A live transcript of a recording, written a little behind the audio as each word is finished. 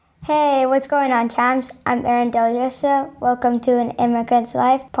Hey, what's going on, champs? I'm Aaron Deliosa. Welcome to an Immigrant's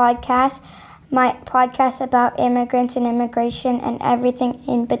Life podcast, my podcast about immigrants and immigration and everything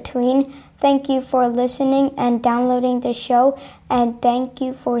in between. Thank you for listening and downloading the show, and thank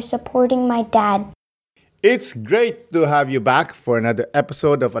you for supporting my dad. It's great to have you back for another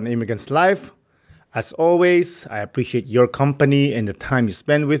episode of An Immigrant's Life. As always, I appreciate your company and the time you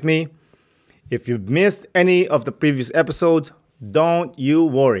spend with me. If you've missed any of the previous episodes, don't you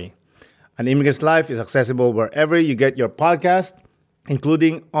worry. An Immigrant's Life is accessible wherever you get your podcast,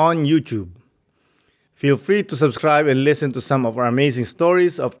 including on YouTube. Feel free to subscribe and listen to some of our amazing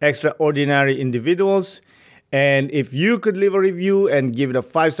stories of extraordinary individuals. And if you could leave a review and give it a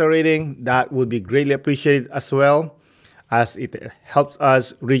 5-star rating, that would be greatly appreciated as well, as it helps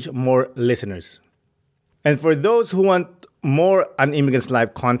us reach more listeners. And for those who want more An Immigrant's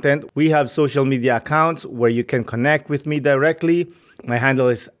Life content, we have social media accounts where you can connect with me directly. My handle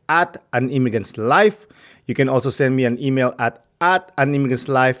is @AnImmigrant'sLife. You can also send me an email at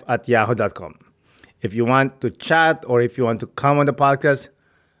 @AnImmigrant'sLife@yahoo.com. If you want to chat or if you want to come on the podcast,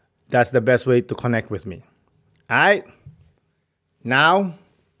 that's the best way to connect with me. All right, now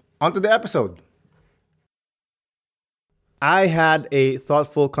on to the episode. I had a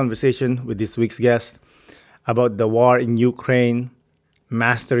thoughtful conversation with this week's guest about the war in Ukraine,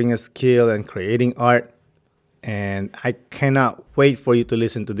 mastering a skill, and creating art. And I cannot wait for you to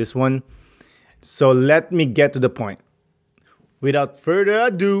listen to this one. So let me get to the point. Without further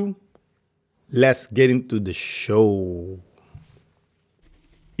ado, let's get into the show.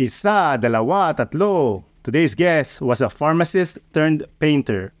 Isa, dalawa, tatlo. Today's guest was a pharmacist turned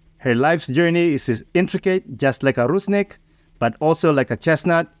painter. Her life's journey is intricate, just like a rusnik, but also like a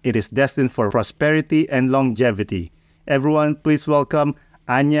chestnut. It is destined for prosperity and longevity. Everyone, please welcome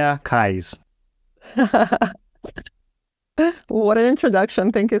Anya Kais. What an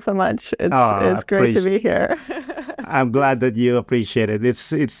introduction. Thank you so much. It's great to be here. I'm glad that you appreciate it.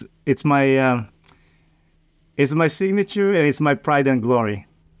 It's my signature and it's my pride and glory.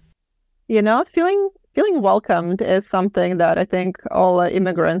 You know, feeling welcomed is something that I think all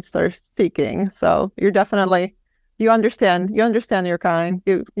immigrants are seeking. So you understand your kind.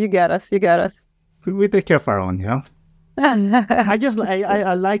 You get us. We take care of our own, yeah.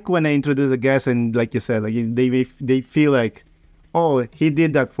 I like when I introduce a guest and, like you said, like they feel like, oh, he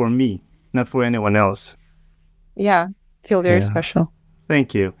did that for me, not for anyone else. Yeah, feel very special.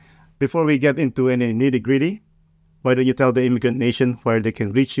 Thank you. Before we get into any nitty gritty, why don't you tell the Immigrant Nation where they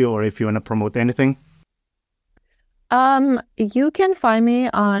can reach you, or if you want to promote anything? You can find me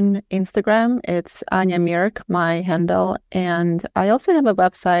on Instagram. It's Anya Mirk, my handle, and I also have a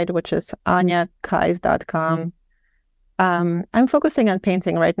website which is anyakais.com. I'm focusing on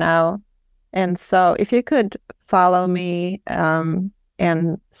painting right now. And so if you could follow me and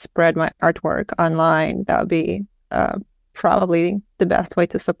spread my artwork online, that would be probably the best way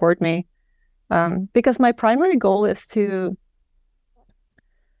to support me. Because my primary goal is to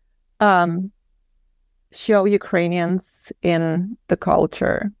show Ukrainians in the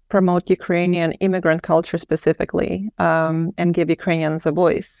culture, promote Ukrainian immigrant culture specifically, and give Ukrainians a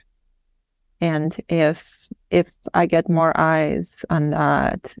voice. And if I get more eyes on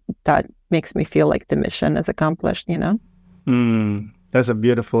that, that makes me feel like the mission is accomplished, you know? That's a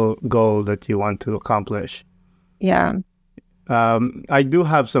beautiful goal that you want to accomplish. Yeah. I do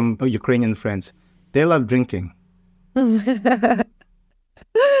have some Ukrainian friends. They love drinking.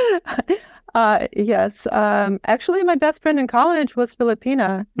 Yes. Actually, my best friend in college was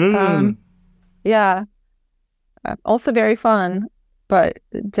Filipina. Yeah. Also very fun. But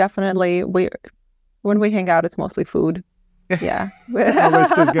definitely, when we hang out, it's mostly food. Yeah. I was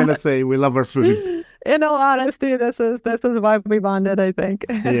just gonna say we love our food. In all honesty, this is why we bonded, I think.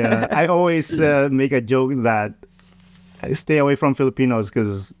 Yeah, I always make a joke that I stay away from Filipinos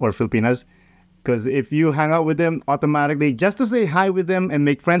or Filipinas, because if you hang out with them, automatically, just to say hi with them and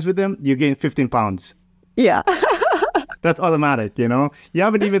make friends with them, you gain 15 pounds. Yeah. That's automatic, you know? You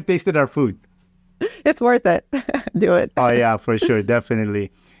haven't even tasted our food. It's worth it. Do it. Oh, yeah, for sure.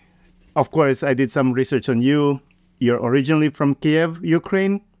 Definitely. Of course, I did some research on you. You're originally from Kiev,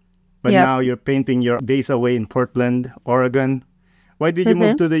 Ukraine, but now you're painting your days away in Portland, Oregon. Why did you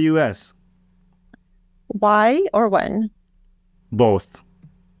move to the U.S.? Why or when? Both.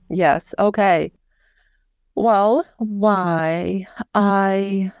 Yes. Okay. Well, why?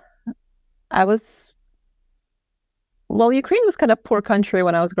 Ukraine was kind of poor country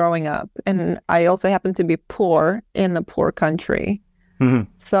when I was growing up, and I also happened to be poor in a poor country. Mm-hmm.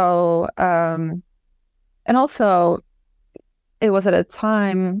 So, and also, it was at a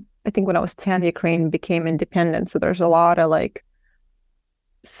time, I think when I was 10, Ukraine became independent. So there's a lot of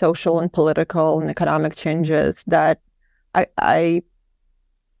social and political and economic changes that I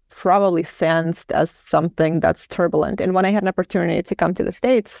probably sensed as something that's turbulent. And when I had an opportunity to come to the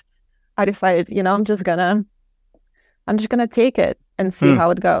States, I decided, I'm just gonna take it and see how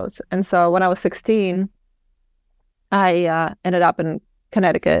it goes. And so when I was 16, I ended up in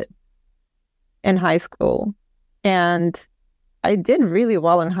Connecticut in high school. And I did really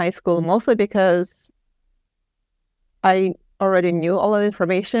well in high school, mostly because I already knew all of the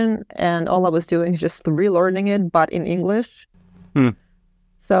information and all I was doing is just relearning it, but in English.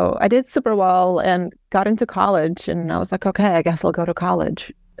 So I did super well and got into college, and I was like, okay, I guess I'll go to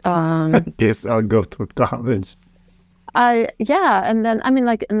college. Guess I'll go to college. And then,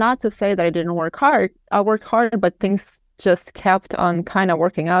 not to say that I didn't work hard. I worked hard, but things just kept on kind of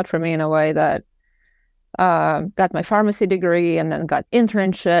working out for me in a way that got my pharmacy degree and then got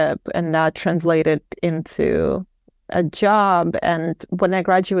internship, and that translated into a job. And when I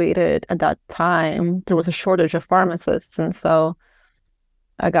graduated at that time, there was a shortage of pharmacists. And so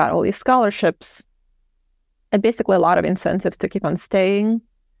I got all these scholarships and basically a lot of incentives to keep on staying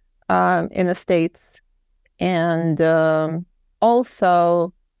in the States. And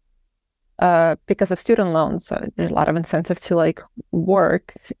also because of student loans, so there's a lot of incentive to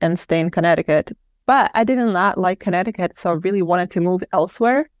work and stay in Connecticut. But I did not like Connecticut, so I really wanted to move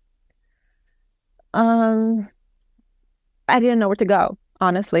elsewhere. I didn't know where to go,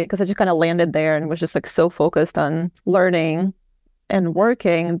 honestly, because I just kind of landed there and was just so focused on learning and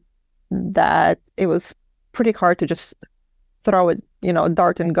working that it was pretty hard to just throw it,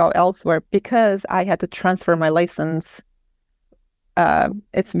 dart and go elsewhere, because I had to transfer my license.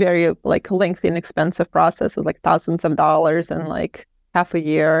 It's very lengthy and expensive process of thousands of dollars and half a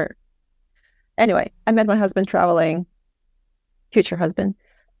year. Anyway, I met my husband traveling, future husband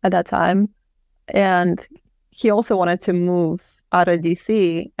at that time, and he also wanted to move out of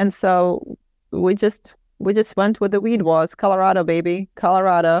DC, and so we just went where the weed was. Colorado, baby,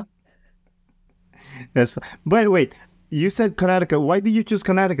 Colorado. That's but wait, you said Connecticut. Why did you choose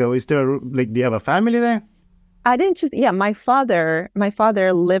Connecticut? Is there do you have a family there? I didn't choose. Yeah, my father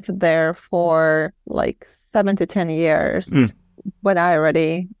lived there for 7 to 10 years when I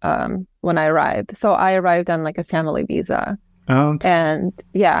arrived. So I arrived on a family visa. Oh, okay. And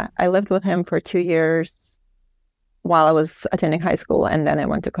yeah, I lived with him for 2 years while I was attending high school, and then I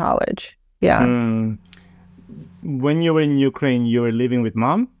went to college. Yeah. When you were in Ukraine, you were living with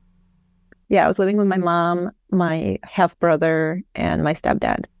mom? Yeah, I was living with my mom, my half brother, and my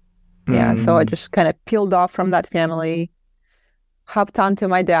stepdad. Yeah, so I just kind of peeled off from that family, hopped onto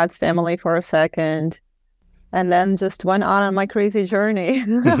my dad's family for a second, and then just went on my crazy journey.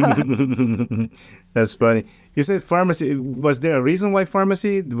 That's funny. You said pharmacy. Was there a reason why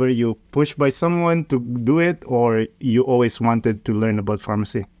pharmacy? Were you pushed by someone to do it, or you always wanted to learn about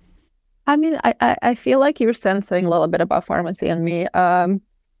pharmacy? I feel like you're sensing a little bit about pharmacy in me.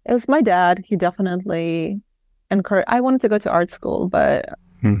 It was my dad. He definitely encouraged. I wanted to go to art school, but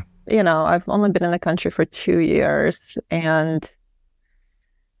I've only been in the country for 2 years, and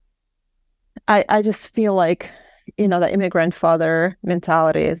I just feel like, the immigrant father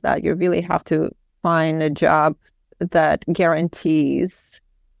mentality is that you really have to find a job that guarantees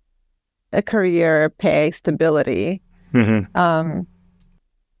a career, pay, stability. And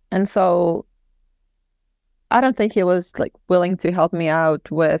so I don't think he was willing to help me out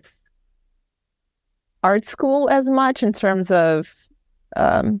with art school as much in terms of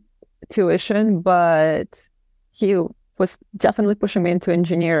tuition, but he was definitely pushing me into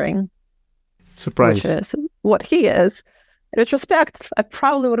engineering. Surprise. Which is what he is. In retrospect, I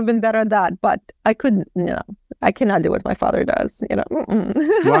probably would have been better at that, but I couldn't, I cannot do what my father does,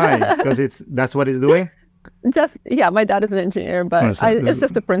 Why? Because that's what he's doing? My dad is an engineer, but it's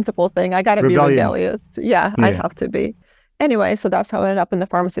just a principle thing. I got to be rebellious. Yeah, I have to be. Anyway, so that's how I ended up in the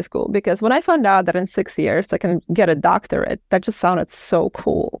pharmacy school, because when I found out that in 6 years I can get a doctorate, that just sounded so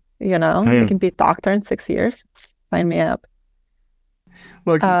cool, I can be a doctor in 6 years. Sign me up.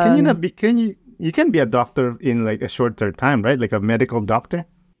 Well, you can be a doctor in a shorter time, right? Like a medical doctor?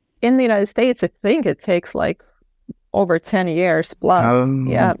 In the United States, I think it takes over 10 years plus.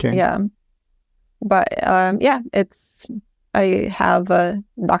 Okay. Yeah. But I have a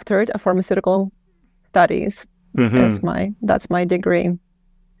doctorate of pharmaceutical studies. That's my degree.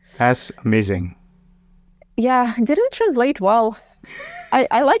 That's amazing. Yeah, it didn't translate well.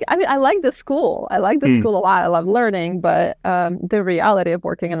 I like the school. I like the school a lot. I love learning, but the reality of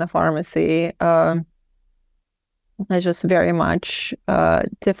working in the pharmacy is just very much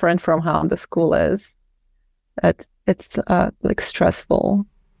different from how the school is. It's stressful.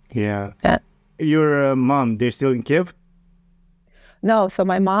 Yeah. Your mom, they're still in Kiev? No, so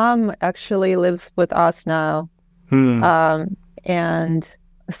my mom actually lives with us now. Hmm. And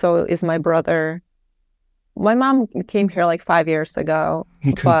so is my brother. My mom came here like 5 years ago,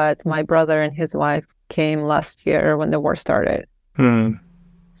 Okay. but my brother and his wife came last year when the war started. Hmm.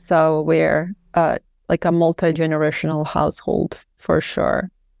 So we're like a multi-generational household for sure.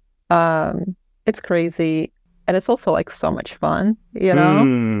 It's crazy. And it's also like so much fun, you know?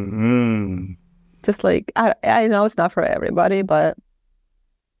 Hmm. Hmm. Just like I know it's not for everybody, but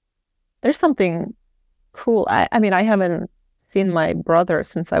there's something cool. I mean, I haven't seen my brother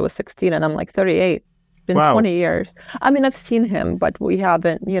since I was 16 and I'm like 38. It's been Wow. 20 years. I mean, I've seen him, but we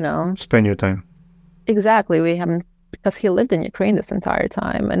haven't, Spend your time. exactly. We haven't, because he lived in Ukraine this entire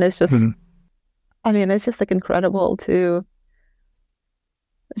time. And it's just, Hmm. I mean, it's just like incredible to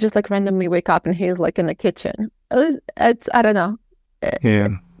just like randomly wake up and he's like in the kitchen. I don't know. Eh, Yeah.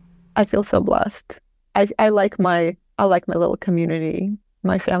 I feel so blessed. I like my little community.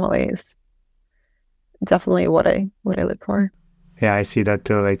 My family is definitely what I live for. Yeah, I see that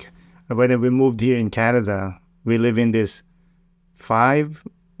too. Like when we moved here in Canada, we live in this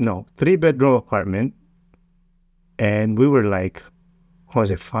 3-bedroom apartment, and we were like, what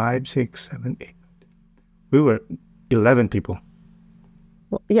was it, 5, 6, 7, 8? We were 11 people.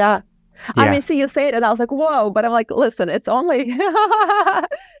 Yeah. I Yeah, mean, see, you say it and I was like, whoa, but I'm like, listen, it's only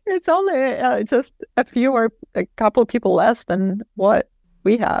it's only just a couple people less than what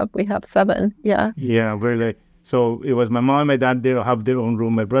we have. We have 7. Yeah. yeah, we're like, so it was my mom and my dad, they have their own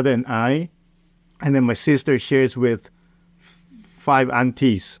room, my brother and I, and then my sister shares with 5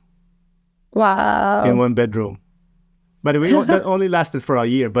 aunties in Wow. one bedroom. But that only lasted for a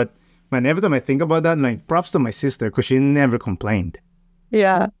year. But man, every time I think about that, like, props to my sister because she never complained.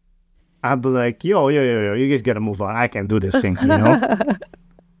 Yeah. I'd be like, yo, you guys gotta move on. I can't do this thing.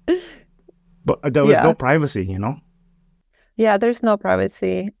 But there was no Yeah. privacy. Yeah, there's no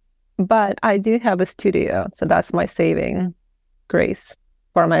privacy, but I do have a studio, so that's my saving grace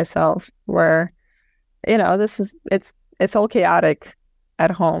for myself where, this is it's all chaotic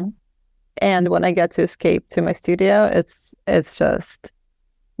at home. And when I get to escape to my studio, it's just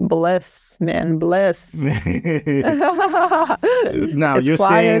bliss, man, bliss. Now, It's you're quiet.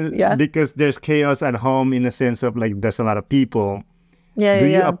 saying Yeah. because there's chaos at home in the sense of like there's a lot of people. Yeah, Do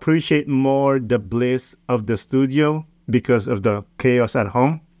yeah, you yeah. appreciate more the bliss of the studio because of the chaos at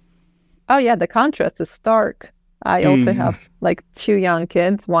home? Oh yeah, the contrast is stark. I also Mm. have like 2 young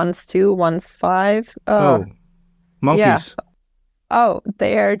kids. One's 2, one's 5. Oh, Yeah. monkeys. Oh,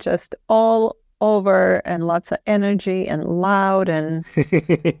 they're just all over and lots of energy and loud and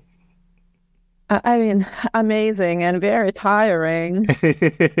I mean amazing and very tiring.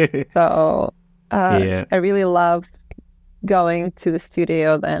 So Yeah. I really love going to the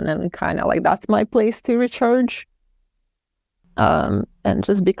studio then and kind of like that's my place to recharge and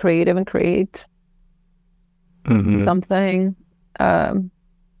just be creative and create Hmm. something. Um,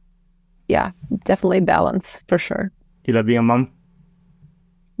 yeah, definitely balance for sure. You love being a mom?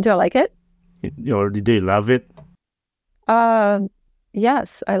 Do I like it? Or do you love it? Uh,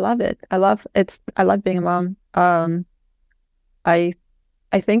 yes, I love it. I love being a mom. I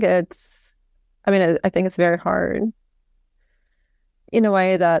I think I think it's very hard in a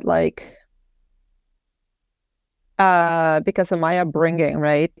way that like because of my upbringing,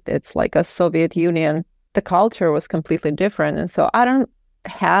 right? It's like a Soviet Union. The culture was completely different, and so I don't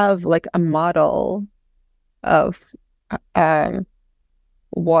have like a model of um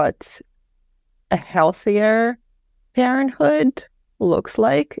what a healthier parenthood looks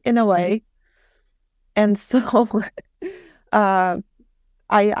like in a way. And so uh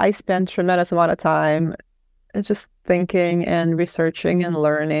I spent tremendous amount of time just thinking and researching and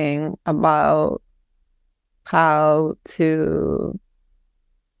learning about how to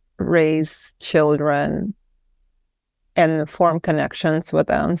raise children and form connections with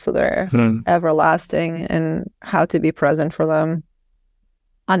them so they're Hmm. everlasting and how to be present for them,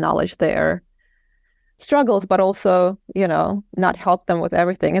 acknowledge their struggles, but also, not help them with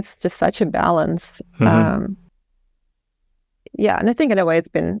everything. It's just such a balance. Hmm. Yeah, and I think in a way it's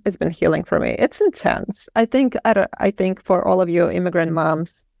been healing for me. It's intense. I think for all of you immigrant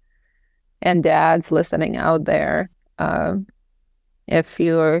moms and dads listening out there, if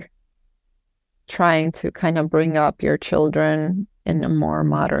you're trying to kind of bring up your children in a more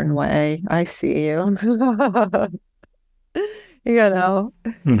modern way, I see you. I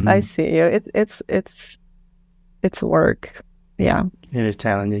Hmm. see you. It's work. Yeah. It is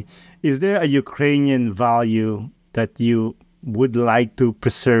challenging. Is there a Ukrainian value that you would like to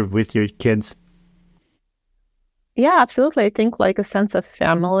preserve with your kids? Yeah, absolutely. I think like a sense of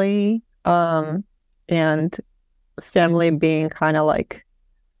family, and family being kind of like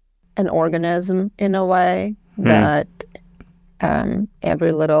an organism in a way that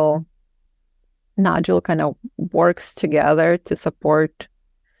every little nodule kind of works together to support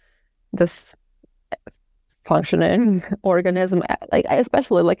this functioning organism. Like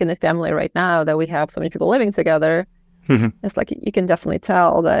especially like in the family right now that we have so many people living together, it's like you can definitely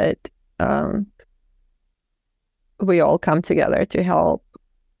tell that we all come together to help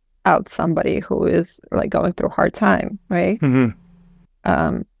out somebody who is like going through a hard time, right?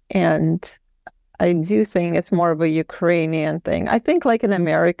 And I do think it's more of a Ukrainian thing. I think like in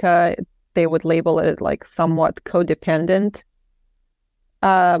America, they would label it like somewhat codependent.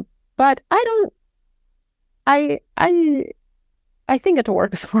 But I don't, I think it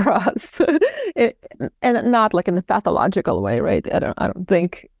works for us, and not like in the pathological way, right? I don't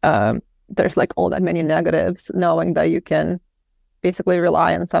think there's like all that many negatives, knowing that you can basically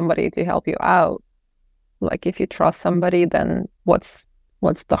rely on somebody to help you out. Like if you trust somebody, then what's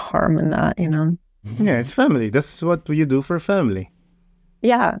the harm in that, you know? Yeah, it's family. That's what you do for family.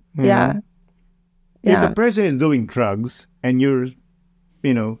 Yeah, If the person is doing drugs and you're,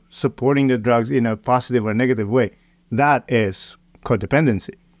 supporting the drugs in a positive or negative way, that is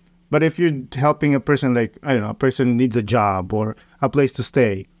codependency. But if you're helping a person, like, I don't know, a person needs a job or a place to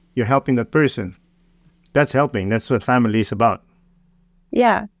stay, you're helping that person. That's helping. That's what family is about.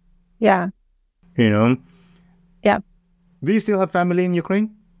 Yeah. Yeah. Do you still have family in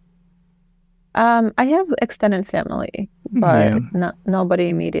Ukraine? I have extended family, but nobody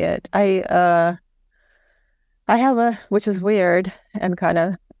immediate. I have which is weird and kind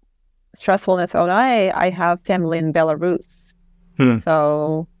of stressful in its own way. I have family in Belarus.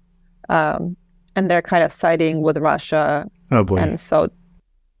 So, and they're kind of siding with Russia. Oh boy. And so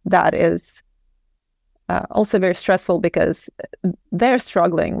that is also very stressful because they're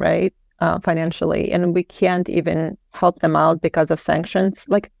struggling, right? Financially, and we can't even help them out because of sanctions.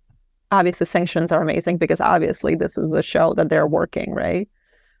 Like, obviously sanctions are amazing because obviously this is a show that they're working, right?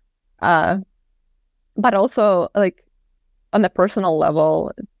 But also like on the personal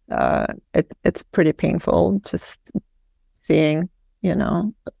level, it's pretty painful just seeing,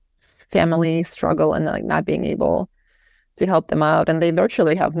 family struggle and like not being able to help them out, and they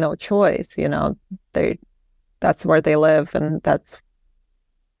virtually have no choice. That's where they live, and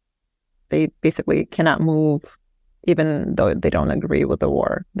they basically cannot move, even though they don't agree with the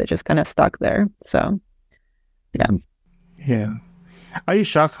war. They're just kind of stuck there. So, yeah. Yeah. Are you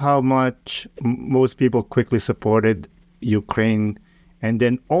shocked how much most people quickly supported Ukraine and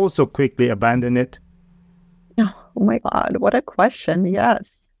then also quickly abandoned it? Oh my God, what a question.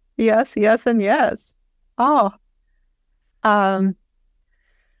 Yes. Yes, yes, and yes. Oh. I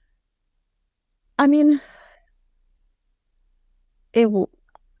mean,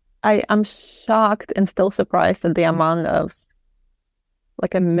 I'm shocked and still surprised at the amount of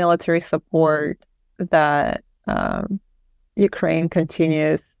like a military support that Ukraine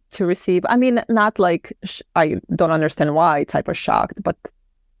continues to receive. I mean, not like I don't understand why type of shocked, but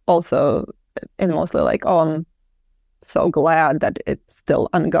also and mostly like, oh, I'm so glad that it's still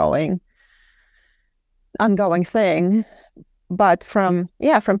ongoing thing. But from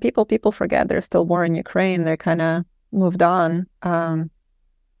people forget there's still war in Ukraine. They're kind of moved on.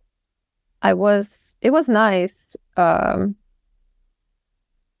 It was nice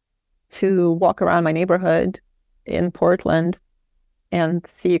to walk around my neighborhood in Portland and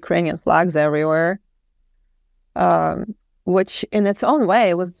see Ukrainian flags everywhere, which in its own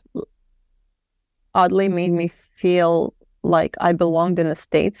way was oddly made me feel like I belonged in the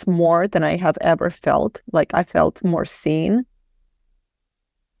States more than I have ever felt. Like I felt more seen.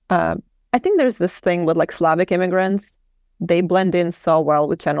 I think there's this thing with like Slavic immigrants. They blend in so well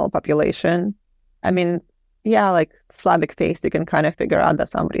with general population. I mean, yeah, like Slavic face, you can kind of figure out that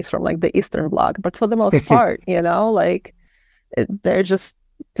somebody's from like the Eastern Bloc. But for the most part, like they're just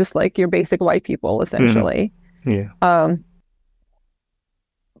like your basic white people, essentially. Yeah.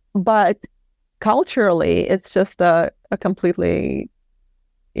 But culturally, it's just a completely,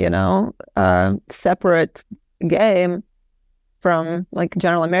 separate game from like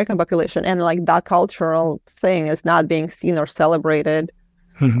general American population, and like that cultural thing is not being seen or celebrated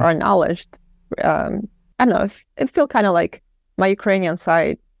or acknowledged. I don't know. It felt kind of like my Ukrainian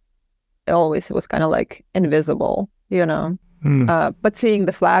side always was kind of like invisible, but seeing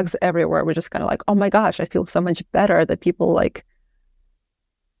the flags everywhere was just kind of like, oh my gosh, I feel so much better that people like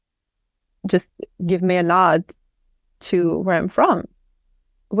just give me a nod to where I'm from,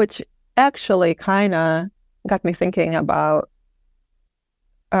 which actually kind of got me thinking about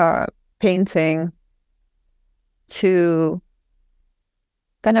painting to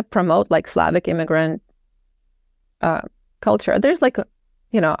kind of promote like Slavic immigrant culture. There's like,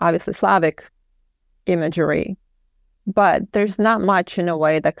 obviously Slavic imagery, but there's not much in a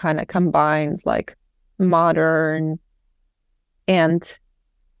way that kind of combines like modern and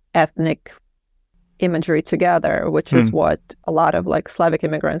ethnic imagery together, which is what a lot of like Slavic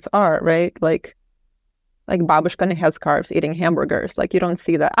immigrants are, right? Like babushka in headscarves eating hamburgers. Like you don't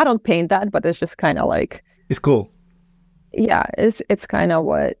see that. I don't paint that, but it's just kind of like, It's cool. yeah, it's kind of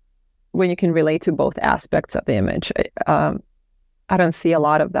when you can relate to both aspects of the image. I don't see a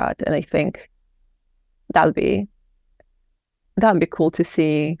lot of that, and I think that'd be cool to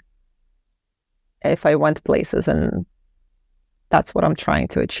see if I went places, and that's what I'm trying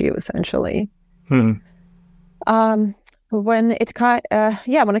to achieve essentially. When it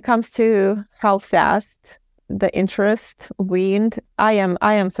comes to how fast the interest waned, I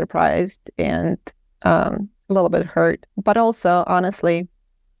am surprised and a little bit hurt, but also honestly,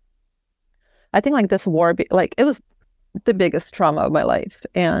 I think like this war, it was the biggest trauma of my life,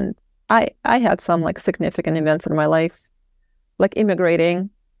 and I had some like significant events in my life, like immigrating.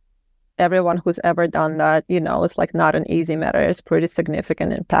 Everyone who's ever done that, it's like not an easy matter. It's pretty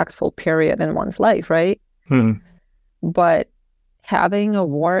significant, impactful period in one's life, right? But having a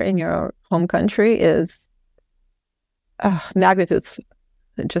war in your home country is magnitudes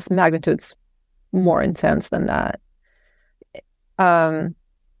more intense than that. I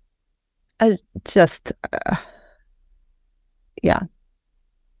just, yeah.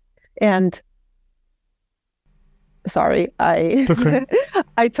 And sorry, Okay.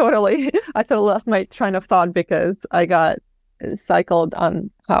 I totally lost my train of thought because I got cycled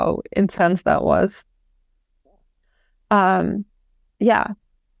on how intense that was. Yeah,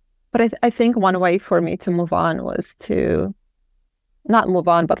 but I think one way for me to move on was to not move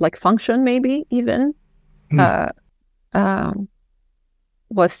on, but like function maybe even,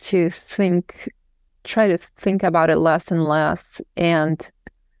 was to try to think about it less and less and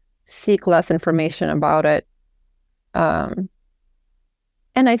seek less information about it. And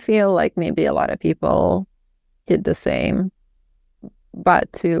I feel like maybe a lot of people did the same,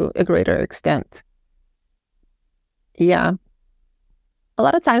 but to a greater extent. Yeah. A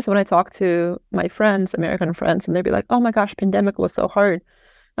lot of times when I talk to my friends, American friends, and they'd be like, oh my gosh, pandemic was so hard.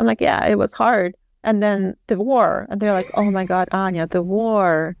 I'm like, yeah, it was hard. And then the war. And they're like, oh my God, Anya, the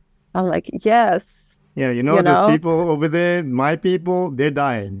war. I'm like, yes. Yeah, those people over there, my people, they're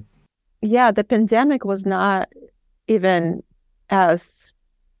dying. Yeah, the pandemic was not even as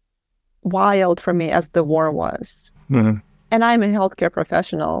wild for me as the war was. And I'm a healthcare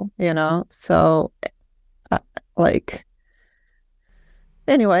professional, so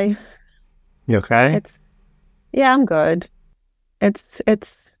anyway. You okay? Yeah, I'm good. It's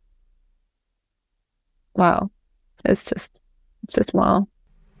wow. It's just wow.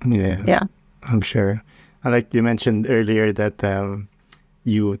 Yeah, I'm sure. Like you mentioned earlier that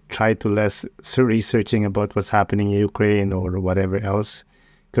you try to less researching about what's happening in Ukraine or whatever else.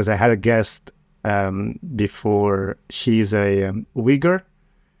 Because I had a guest before. She's a Uyghur.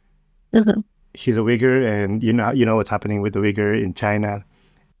 She's a Uyghur, and you know what's happening with the Uyghur in China.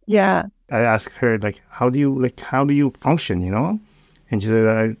 Yeah. I asked her how do you function, And she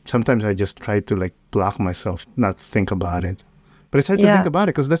said, sometimes I just try to block myself, not think about it. But it's hard to think about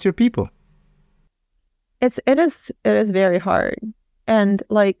it because that's your people. It is very hard. And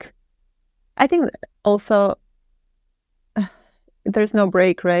I think also there's no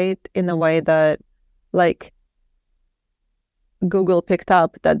break, right? In a way that Google picked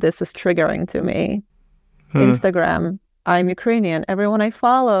up that this is triggering to me. Instagram, I'm Ukrainian. Everyone I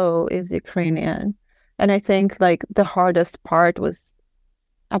follow is Ukrainian. And I think the hardest part was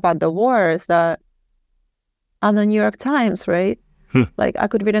about the war is that on the New York Times, right? I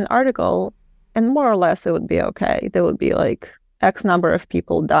could read an article and more or less it would be okay. There would be X number of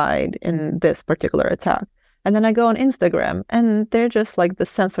people died in this particular attack. And then I go on Instagram and they're just the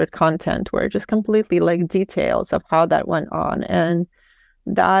censored content where just completely details of how that went on. And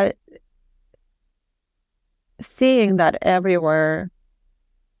that seeing that everywhere,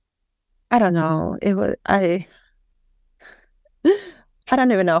 I don't know, I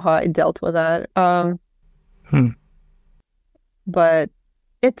don't even know how I dealt with that. But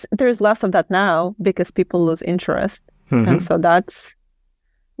there's less of that now because people lose interest. And so that's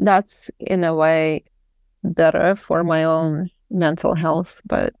in a way better for my own mental health.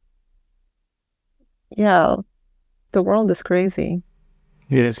 But yeah, the world is crazy.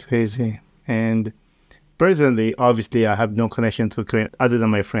 It is crazy. And personally, obviously, I have no connection to Ukraine other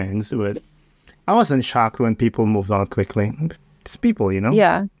than my friends, but I wasn't shocked when people moved on quickly. It's people,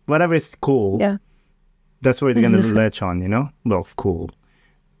 Yeah. Whatever is cool. Yeah. That's where they're going to latch on, Well, cool.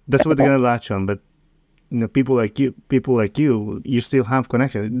 That's what they're going to latch on. But people like you still have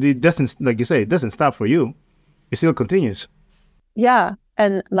connection. It doesn't, like you say, it doesn't stop for you. It still continues. Yeah.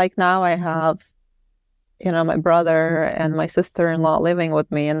 And like now I have, my brother and my sister-in-law living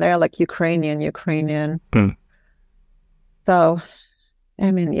with me, and they're like Ukrainian. So,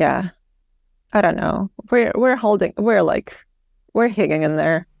 I mean, yeah, I don't know. We're hanging in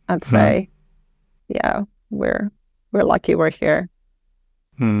there, I'd say. Yeah, we're lucky we're here.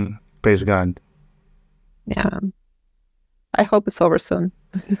 Praise God. Yeah. I hope it's over soon.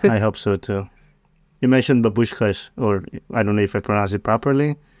 I hope so too. You mentioned babushkas, or I don't know if I pronounce it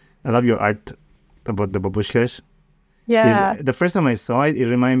properly. I love your art about the babushkas. Yeah. The first time I saw it, it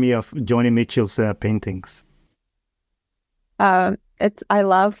reminded me of Joni Mitchell's paintings. I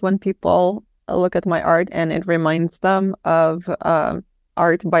love when people look at my art and it reminds them of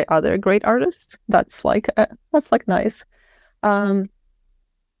art by other great artists. That's like nice.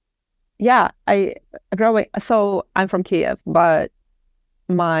 Yeah, so I'm from Kiev, but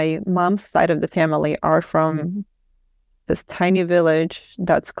my mom's side of the family are from this tiny village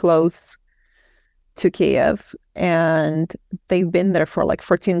that's close to Kiev, and they've been there for like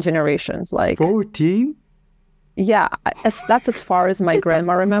 14 generations. Like 14? Yeah, that's as far as my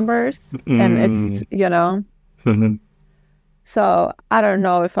grandma remembers, and it's So I don't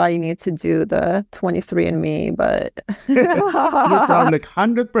know if I need to do the 23andMe, but you sound like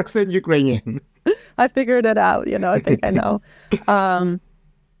 100% Ukrainian. I figured it out. I think I know.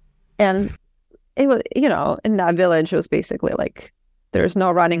 And it was, in that village, it was basically like there's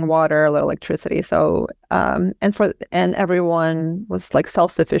no running water or electricity. So, and everyone was like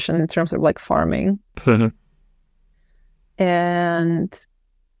self-sufficient in terms of like farming. And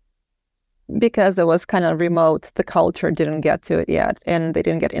because it was kind of remote, the culture didn't get to it yet, and they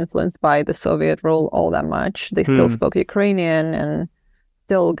didn't get influenced by the Soviet rule all that much. They still spoke Ukrainian and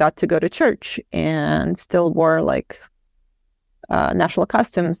still got to go to church and still wore like national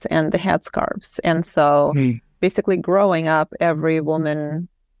costumes and the headscarves. And so basically growing up, every woman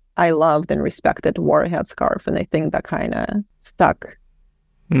I loved and respected wore a headscarf, and I think that kind of stuck.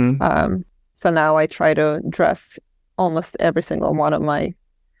 So now I try to dress almost every single one of my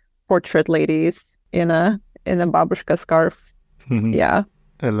portrait ladies in a babushka scarf. Yeah,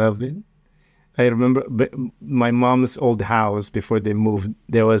 I love it. I remember my mom's old house before they moved.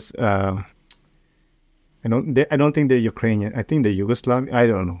 There was I don't think they're Ukrainian. I think they're Yugoslav. I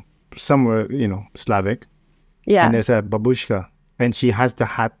don't know, somewhere Slavic. Yeah. And there's a babushka, and she has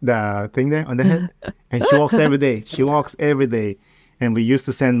the thing there on the head, and she walks every day. She walks every day, and we used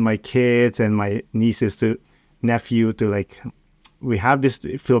to send my kids and my nieces nephew to like. We have this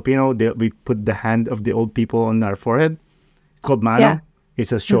Filipino, we put the hand of the old people on our forehead. It's called mano. Yeah.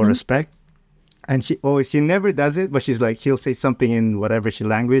 It's a show respect. And she never does it, but she'll say something in whatever she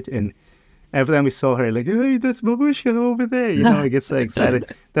language. And every time we saw her, like, hey, that's babushka over there. I get so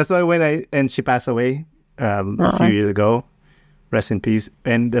excited. That's why and she passed away a few years ago. Rest in peace.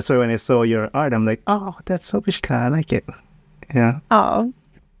 And that's why when I saw your art, I'm like, oh, that's babushka. I like it. Yeah. Oh,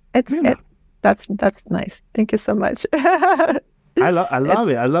 that's nice. Thank you so much. I love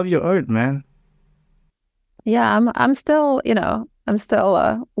it. I love your art, man. Yeah, I'm still,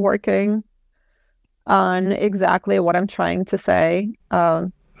 working on exactly what I'm trying to say.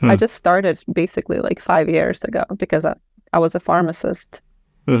 I just started basically like 5 years ago because I was a pharmacist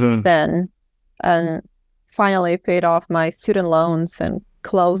then, and finally paid off my student loans and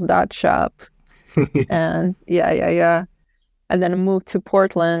closed that shop. And yeah. And then moved to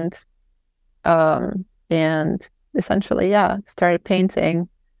Portland, and essentially, started painting.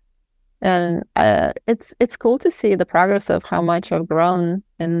 And it's cool to see the progress of how much I've grown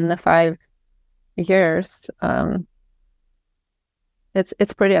in the 5 years.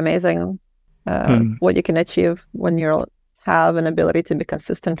 It's pretty amazing what you can achieve when you have an ability to be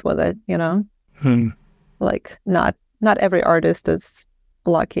consistent with it, Like not every artist is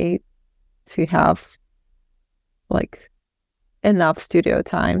lucky to have like enough studio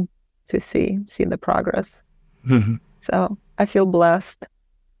time to see the progress. So I feel blessed.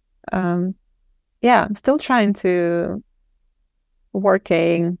 I'm still trying to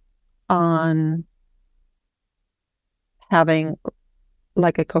working on having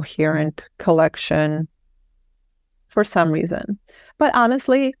like a coherent collection for some reason. But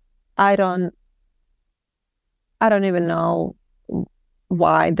honestly, I don't even know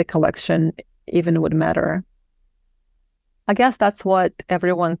why the collection even would matter. I guess that's what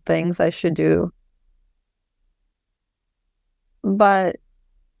everyone thinks I should do. But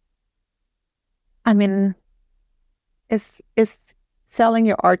I mean, is selling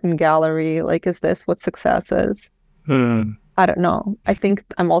your art in gallery, like, is this what success is? I don't know. I think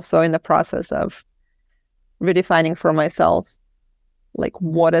I'm also in the process of redefining for myself, like,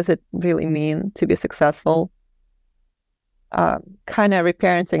 what does it really mean to be successful? Kind of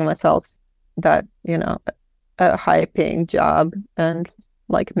reparenting myself that, a high-paying job and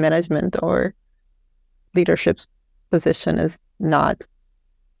like management or leadership position is not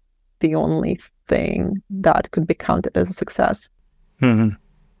the only thing that could be counted as a success. Mm-hmm.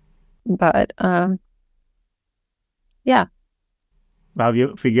 But yeah. Have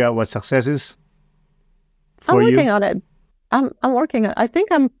you figured out what success is I'm for working you? on it. I'm working on. I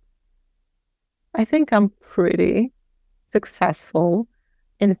think I'm pretty successful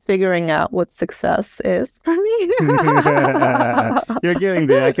in figuring out what success is for me. You're getting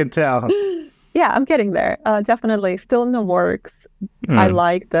there, I can tell. Yeah, I'm getting there. Definitely still in the works. I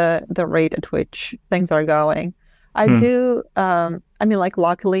like the rate at which things are going. I do, like,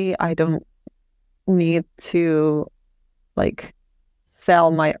 luckily I don't need to like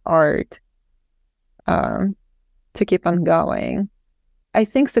sell my art to keep on going. I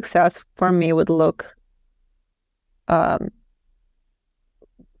think success for me would look,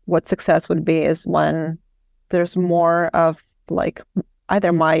 what success would be is when there's more of like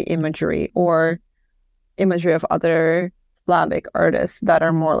either my imagery or imagery of other Slavic artists that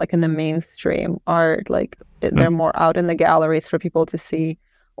are more like in the mainstream art, like they're more out in the galleries for people to see,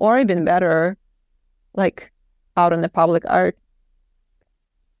 or even better, like out in the public art,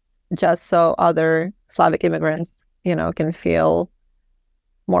 just so other Slavic immigrants, can feel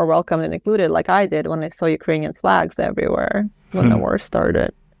more welcomed and included, like I did when I saw Ukrainian flags everywhere when the war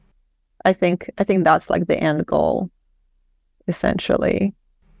started. I think that's like the end goal, essentially.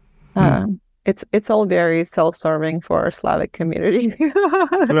 It's all very self-serving for our Slavic community.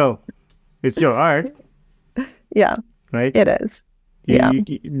 Well, it's your art. Yeah, right? It is.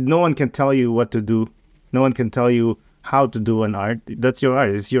 No one can tell you what to do. No one can tell you how to do an art. That's your art.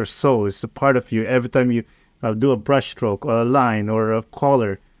 It's your soul. It's a part of you. Every time you do a brush stroke or a line or a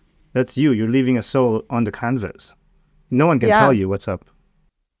color, that's you. You're leaving a soul on the canvas. No one can tell you what's up.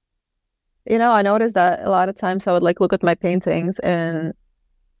 I noticed that a lot of times I would like look at my paintings and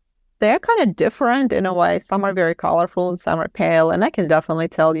they're kind of different in a way. Some are very colorful and some are pale. And I can definitely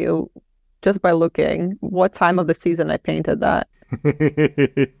tell you just by looking what time of the season I painted that.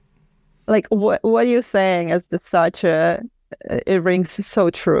 Like what you're saying is just it rings so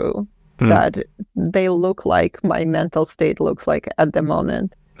true that they look like my mental state looks like at the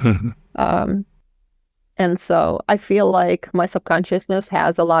moment. And so I feel like my subconsciousness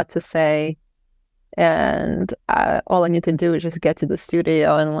has a lot to say, and all I need to do is just get to the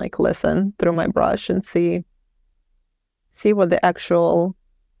studio and like listen through my brush and see what the actual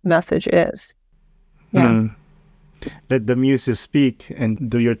message is. Yeah. Let the muses speak and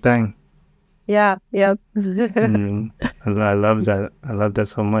do your thing. Yeah. Yep. I love that. I love that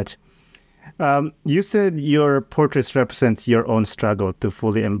so much. You said your portraits represent your own struggle to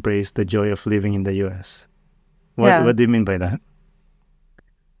fully embrace the joy of living in the U.S. What do you mean by that?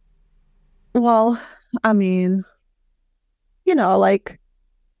 Well, I mean, like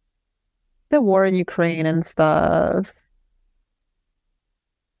the war in Ukraine and stuff.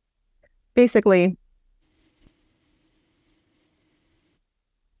 Basically,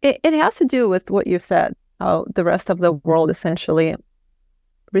 it has to do with what you said, how the rest of the world essentially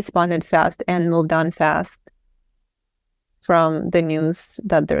responded fast and moved on fast from the news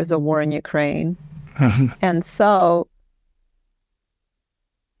that there's a war in Ukraine. And so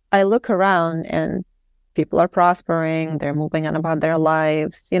I look around and people are prospering, they're moving on about their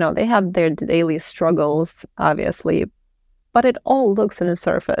lives. They have their daily struggles, obviously, but it all looks on the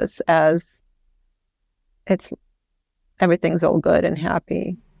surface as everything's all good and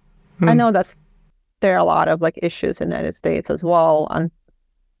happy. I know there are a lot of like issues in the United States as well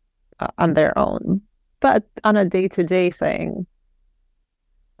on their own, but on a day-to-day thing,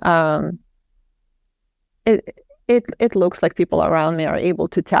 it looks like people around me are able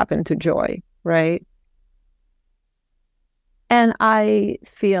to tap into joy, right? And I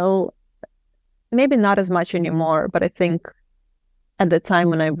feel maybe not as much anymore, but I think at the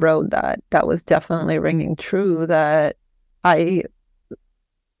time when I wrote that was definitely ringing true, that I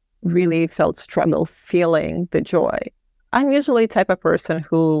really felt struggle feeling the joy. I'm usually the type of person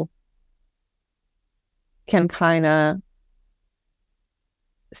who can kind of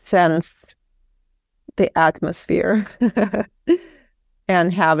sense the atmosphere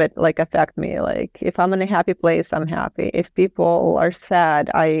and have it like affect me. Like if I'm in a happy place, I'm happy. If people are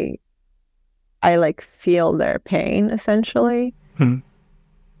sad, I like feel their pain essentially.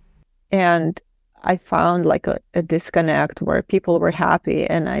 And I found like a disconnect where people were happy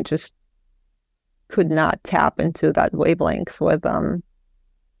and I just could not tap into that wavelength with them.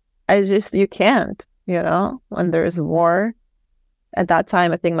 You can't. when there's war. At that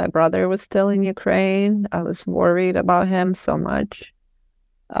time, I think my brother was still in Ukraine. I was worried about him so much.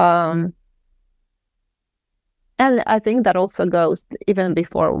 And I think that also goes even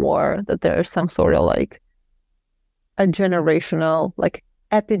before war, that there's some sort of like a generational, like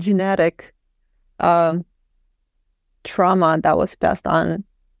epigenetic trauma that was passed on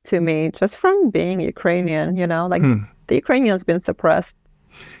to me just from being Ukrainian, like the Ukrainian's been suppressed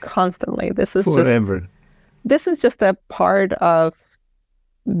constantly. This is forever. This is just a part of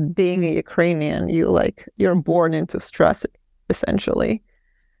being a Ukrainian. You're born into stress, essentially.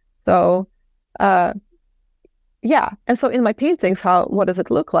 So, yeah. And so in my paintings, what does it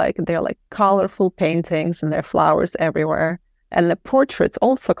look like? They're like colorful paintings and there are flowers everywhere. And the portrait's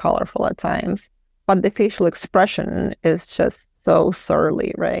also colorful at times, but the facial expression is just so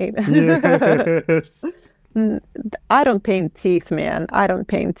surly, right? Yes. I don't paint teeth, man. I don't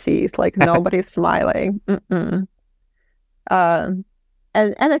paint teeth. Like nobody's smiling. And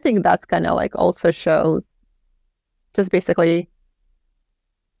I think that's kind of like also shows just basically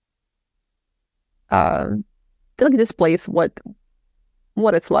like displays what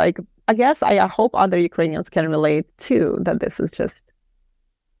it's like. I guess I hope other Ukrainians can relate too, that this is just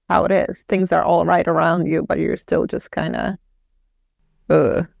how it is. Things are all right around you, but you're still just kind of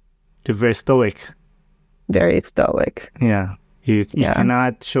They're very stoic. Very stoic. Yeah. You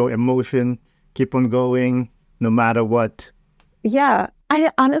cannot show emotion, keep on going, no matter what. Yeah.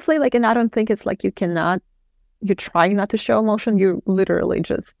 I honestly, and I don't think it's like you try not to show emotion. You're literally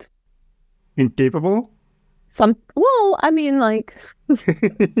just... Incapable? Well, I mean,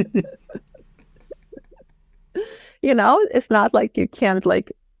 it's not like you can't,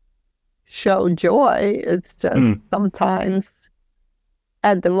 show joy. It's just sometimes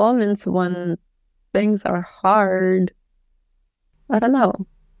at the moments when things are hard, I don't know.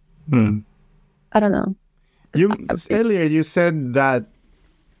 I don't know. Earlier you said that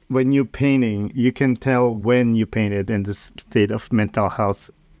when you're painting, you can tell when you painted in the state of mental health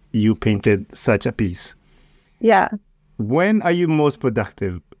you painted such a piece. Yeah. When are you most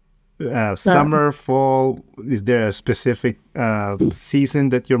productive? Summer, fall? Is there a specific season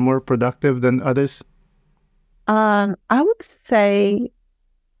that you're more productive than others? I would say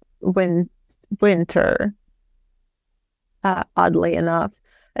winter, oddly enough.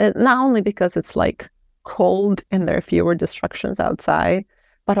 Not only because it's cold and there are fewer distractions outside,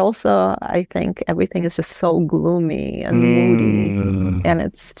 but also I think everything is just so gloomy and moody, and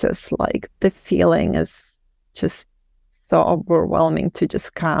it's just the feeling is just so overwhelming to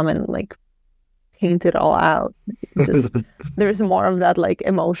just come and paint it all out. Just there's more of that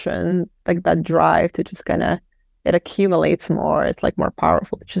emotion, that drive to just kind of, it accumulates more. It's more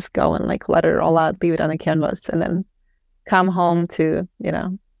powerful to just go and let it all out, leave it on a canvas, and then come home to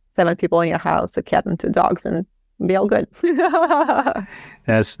 7 people in your house, a cat and 2 dogs, and be all good.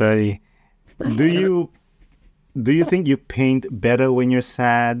 That's funny. Do you think you paint better when you're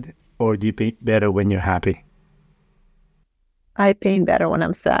sad, or do you paint better when you're happy? I paint better when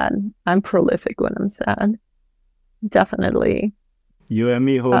I'm sad. I'm prolific when I'm sad. Definitely. You and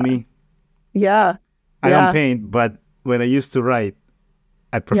me, homie. Yeah. I don't paint, but when I used to write,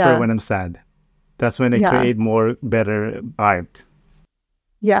 I prefer when I'm sad. That's when I create more better art.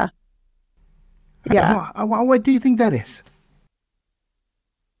 Yeah. Yeah. What do you think that is?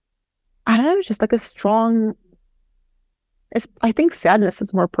 I don't know, it's just a strong... I think sadness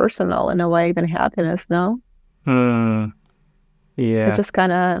is more personal in a way than happiness, no? Yeah. It's just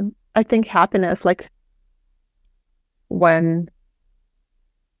kind of... I think happiness, when...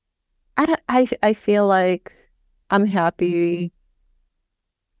 I feel like I'm happy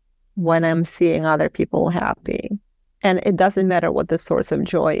when I'm seeing other people happy. And it doesn't matter what the source of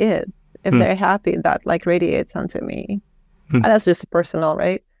joy is. If they're happy, that radiates onto me. And that's just personal,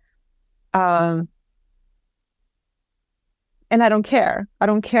 right? And I don't care. I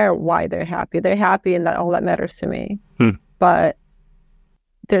don't care why they're happy. They're happy, and all that matters to me. But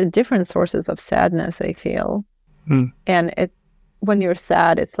there are different sources of sadness, I feel. And when you're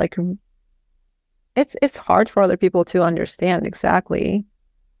sad, it's it's hard for other people to understand exactly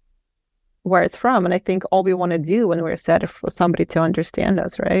where it's from. And I think all we want to do when we're sad is for somebody to understand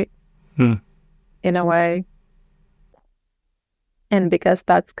us, right? In a way. And because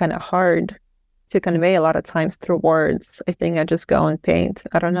that's kind of hard to convey a lot of times through words, I think I just go and paint.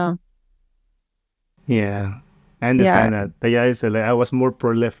 I don't know. Yeah, I understand that. I was more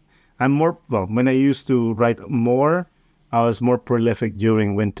prolific. When I used to write more, I was more prolific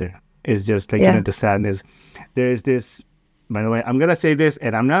during winter. It's just the sadness. There's this, by the way, I'm going to say this,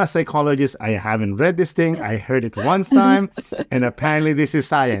 and I'm not a psychologist. I haven't read this thing. I heard it one time, and apparently this is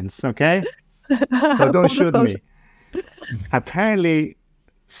science, okay? So don't Full shoot disclosure. me. Apparently,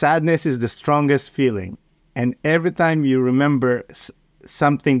 sadness is the strongest feeling. And every time you remember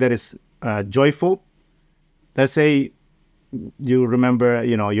something that is joyful, let's say you remember,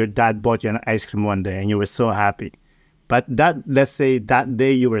 your dad bought you an ice cream one day and you were so happy. But let's say that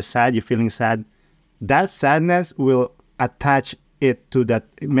day you were sad, you're feeling sad, that sadness will attach it to that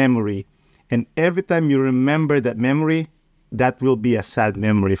memory. And every time you remember that memory, that will be a sad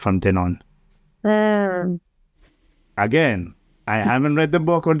memory from then on. Um, Again, I haven't read the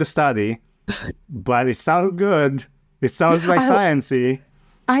book or the study, but it sounds good. It sounds like I, sciencey.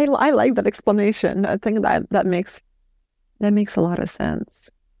 I like that explanation. I think that makes a lot of sense.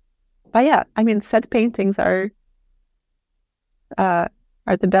 But yeah, I mean, sad paintings are the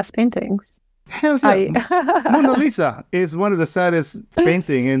best paintings. Hell yeah. Mona Lisa is one of the saddest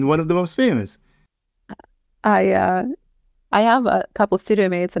painting and one of the most famous. I have a couple of studio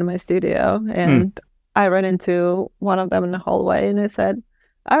mates in my studio, and I ran into one of them in the hallway, and I said,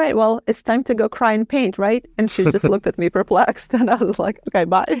 "All right, well, it's time to go cry and paint, right?" And she just looked at me perplexed, and I was like, "Okay,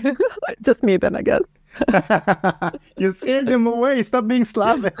 bye." Just me then, I guess. You scared them away. Stop being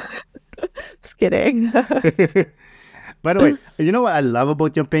Slavic. Just kidding. By the way, you know what I love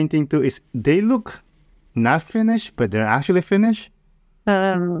about your painting too is they look not finished, but they're actually finished.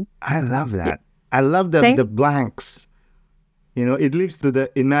 I love that. I love the blanks. It leaves to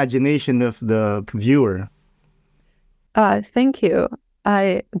the imagination of the viewer. Thank you.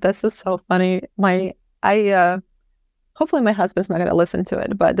 This is so funny. Hopefully my husband's not gonna listen to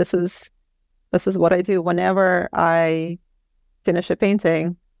it, but this is what I do. Whenever I finish a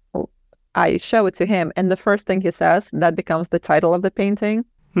painting, I show it to him, and the first thing he says, that becomes the title of the painting.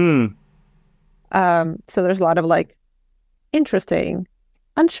 So there's a lot of like, interesting,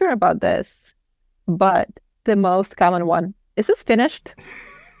 unsure about this, but the most common one, is this finished?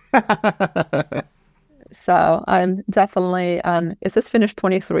 So I'm definitely on, is this finished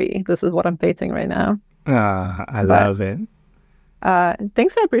 23? This is what I'm painting right now. I love it.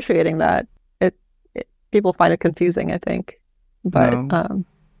 Thanks for appreciating that. People find it confusing, I think, but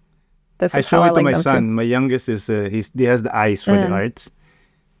this I is show how it I to like my them son. too. My youngest is he has the eyes for the arts,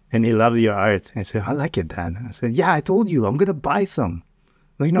 and he loves your art. I said, "I like it, Dad." I said, "Yeah, I told you, I'm gonna buy some."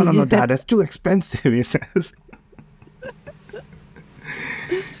 Like, no, Dad, that's too expensive. He says.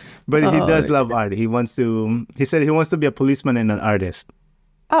 But he does love art. He said he wants to be a policeman and an artist.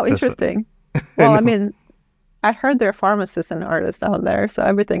 Oh, interesting. Well, I mean, I heard there are pharmacists and artists out there, so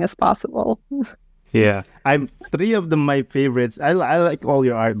everything is possible. Yeah, I'm three of them. My favorites. I like all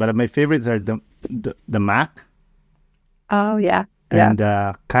your art, but my favorites are the Mac. Oh yeah, and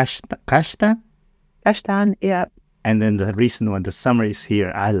Kashta. Kashtan, yeah. And then the recent one, The Summer Is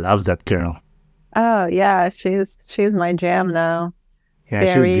Here. I love that girl. Oh yeah, she's my jam now.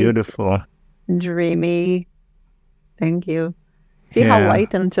 Yeah, Very she's beautiful. Dreamy. Thank you. See how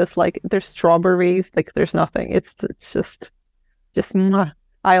light and just like there's strawberries, like there's nothing. It's just mwah.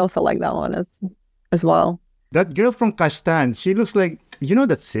 I also like that one as well. That girl from Kashtan, she looks like,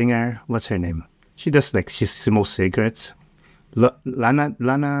 that singer? What's her name? She does like, she smokes cigarettes.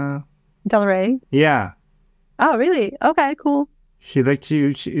 Lana Del Rey? Yeah. Oh, really? Okay, cool. She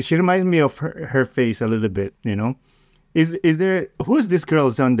reminds me of her face a little bit, Is there, who's this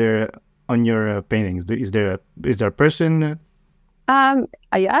girl's on your paintings? Is there a person?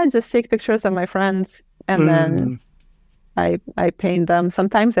 I just take pictures of my friends and then I paint them.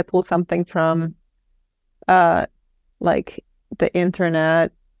 Sometimes I pull something from like the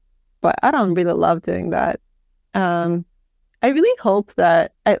internet, but I don't really love doing that. I really hope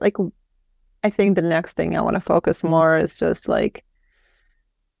that I think the next thing I want to focus more is just like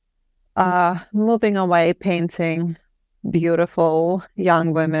moving away, painting beautiful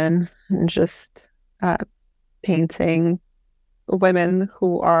young women and just painting women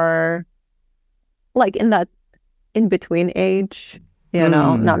who are like in that in between age,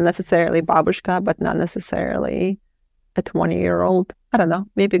 not necessarily babushka, but not necessarily a 20-year-old. I don't know,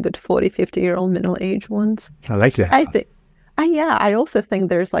 maybe a good 40, 50-year-old middle-aged ones. I like that. I think, I also think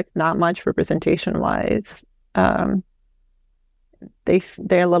there's like not much representation-wise. They're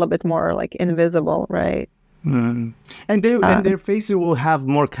a little bit more like invisible, right? And their faces will have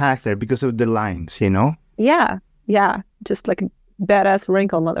more character because of the lines, Yeah, just like badass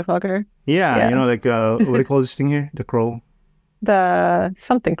wrinkle motherfucker. Yeah. Like what do you call this thing here? The crow. The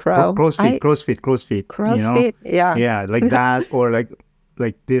something crow. Crow's feet. Crow's feet. Yeah. Yeah, like that, or like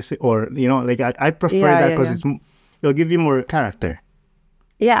this, or like I prefer that because it'll give you more character.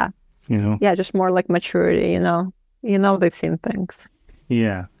 Yeah. Yeah, just more like maturity. They've seen things.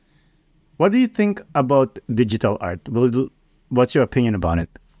 Yeah. What do you think about digital art? What's your opinion about it?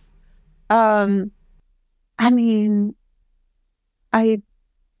 I mean, I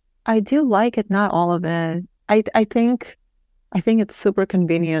I do like it, not all of it. I think it's super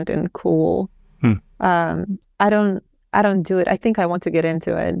convenient and cool. Hmm. I don't do it. I think I want to get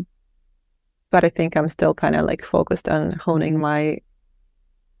into it, but I think I'm still kind of like focused on honing my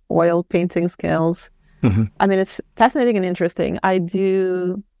oil painting skills. Mhm. I mean, it's fascinating and interesting. I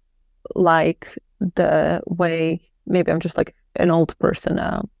do like the way, maybe I'm just like an old person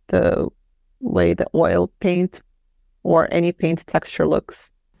now, the way the oil paint or any paint texture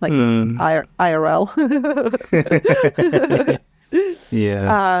looks like Mm. IRL.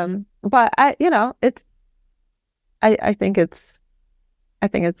 Yeah. But I think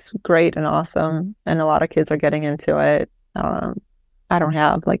it's great and awesome, and a lot of kids are getting into it. I don't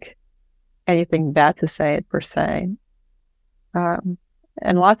have like anything bad to say per se, um,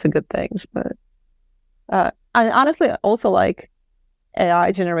 and lots of good things. But I honestly also like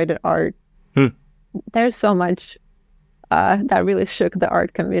AI generated art. Hmm. There's so much that really shook the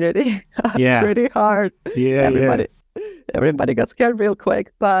art community Yeah. pretty hard. Yeah. Everybody, everybody got scared real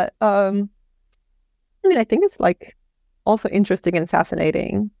quick. But I mean, I think it's like also interesting and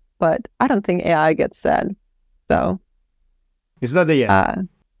fascinating. But I don't think AI gets sad. So It's not there yet.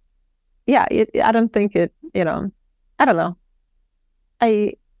 yeah, I don't think it. I don't know.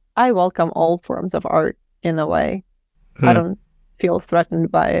 I I welcome all forms of art in a way. I Hmm. don't feel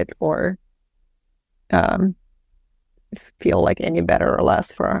threatened by it or um, feel like any better or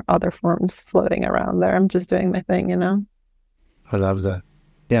less for other forms floating around there. I'm just doing my thing. I love that.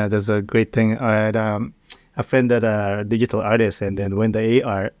 Yeah, that's a great thing. I had a friend that digital artist, and then when the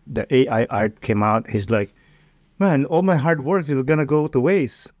AI art came out, he's like, "Man, all my hard work is gonna go to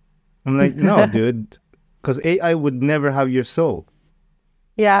waste." I'm like, "No, dude, because AI would never have your soul,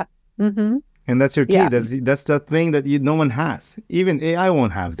 Yeah. Mm-hmm. and that's your key. Yeah. That's the thing that no one has. Even AI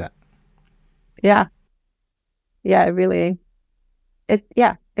won't have that." Yeah. Yeah.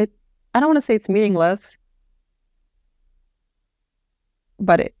 It, I don't want to say it's meaningless,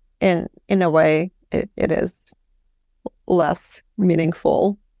 but in a way, it is less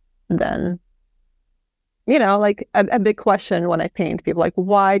meaningful than, like a big question when I paint. People like,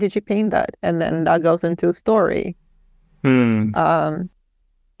 why did you paint that? And then that goes into a story. Hmm.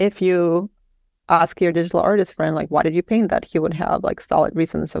 If you ask your digital artist friend, like, why did you paint that? He would have like solid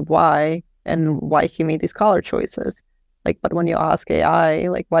reasons of why and why he made these color choices. Like, but when you ask AI,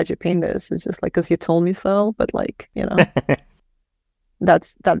 like, why'd you paint this? It's just like, because you told me so. But like,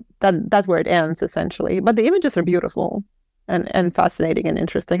 that's where it ends essentially. But the images are beautiful and fascinating and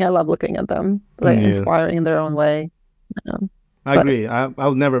interesting. I love looking at them, like Yeah, inspiring in their own way. I But agree.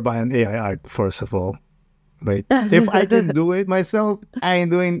 I'll never buy an AI art first of all. But if I can do it myself, I'm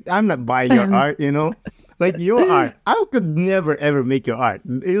not buying your art, Like your art. I could never ever make your art.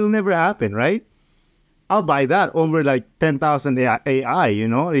 It'll never happen, right? I'll buy that over like 10,000 AI,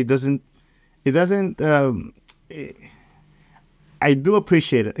 it doesn't, I do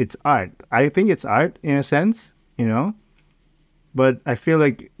appreciate it. It's art. I think it's art in a sense, but I feel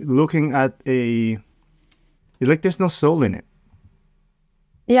like looking at like there's no soul in it.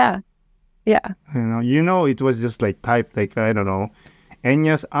 yeah, yeah. It was just like typed like, I don't know,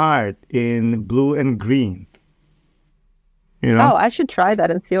 Anya's art in blue and green, you know? Oh, I should try that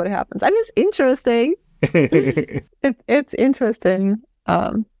and see what happens. I mean, it's interesting. It's interesting.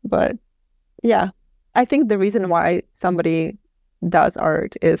 But yeah, I think the reason why somebody does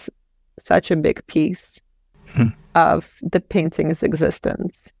art is such a big piece of the painting's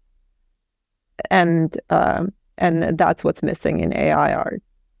existence, and that's what's missing in AI art.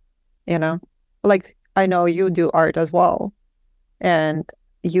 You know, like I know you do art as well, and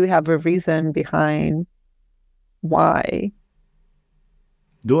you have a reason behind why.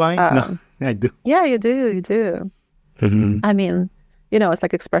 Do I? No, Um, I do. yeah, you do, you do. Mhm. I mean, it's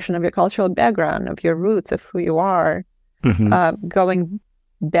like expression of your cultural background, of your roots, of who you are, Mhm. going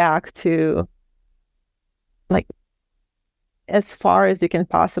back to like as far as you can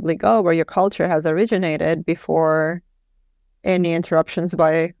possibly go where your culture has originated before any interruptions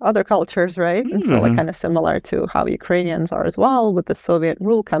by other cultures, right? And so like Mhm. kind of similar to how Ukrainians are as well, with the Soviet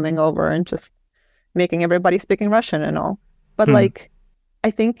rule coming over and just making everybody speaking Russian and all. But Mhm. like I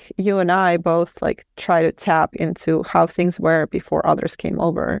think you and I both like try to tap into how things were before others came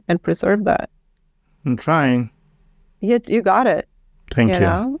over and preserve that. I'm trying. You got it, Thank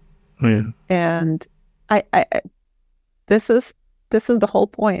you. Yeah. And I this is the whole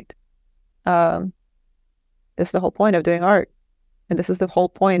point. Um, this is the whole point of doing art, and this is the whole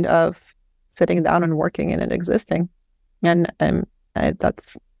point of sitting down and working and it existing. And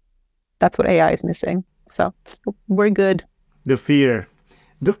that's what AI is missing. So we're good. The fear.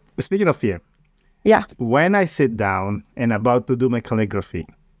 Speaking of fear, Yeah. when I sit down and about to do my calligraphy,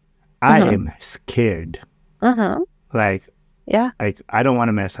 I Mm-hmm. am scared. Mm-hmm. Like, Yeah. I don't want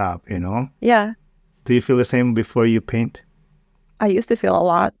to mess up, you know? Yeah. Do you feel the same before you paint? I used to feel a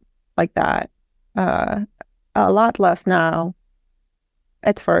lot like that. Uh, a lot less now.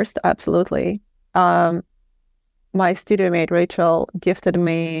 At first, absolutely. Um, my studio mate Rachel gifted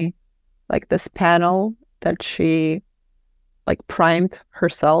me like this panel that she like primed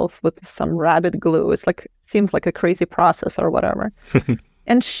herself with some rabbit glue. It's like seems like a crazy process or whatever.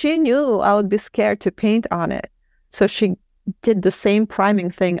 And she knew I would be scared to paint on it. So she did the same priming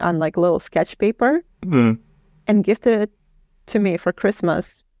thing on like little sketch paper Mm. and gifted it to me for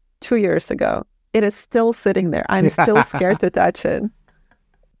Christmas 2 years ago. It is still sitting there. I'm still scared to touch it.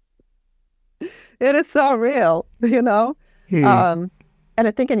 It is so real, you know? Hmm. Um, and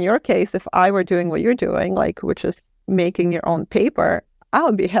I think in your case, if I were doing what you're doing, like which is making your own paper, I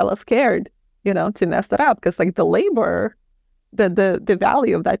would be hella scared, to mess that up because like the labor, the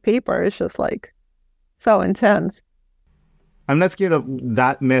value of that paper is just like so intense. I'm not scared of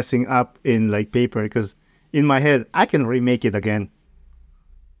that messing up in like paper because in my head I can remake it again.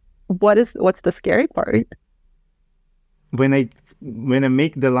 What's the scary part? When I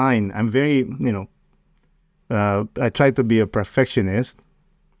make the line, I'm very I try to be a perfectionist,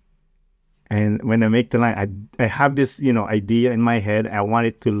 and when I make the line, I have this idea in my head. I want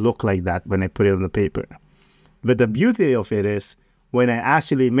it to look like that when I put it on the paper. But the beauty of it is when I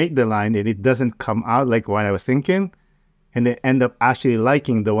actually make the line and it doesn't come out like what I was thinking, and they end up actually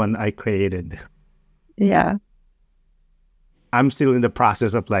liking the one I created. Yeah. I'm still in the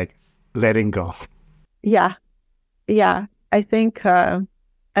process of like letting go. Yeah. Yeah. I think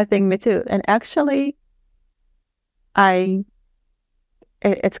me too. And actually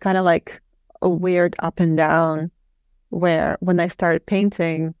it's kind of like a weird up and down where when I started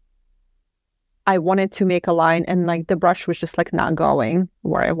painting, I wanted to make a line and like the brush was just like not going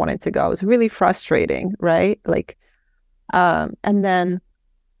where I wanted to go. It was really frustrating, right? Like, and then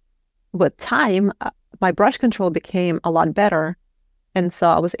with time, my brush control became a lot better. And so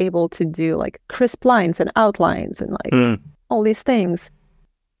I was able to do like crisp lines and outlines and like all these things.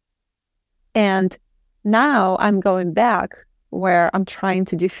 And now I'm going back where I'm trying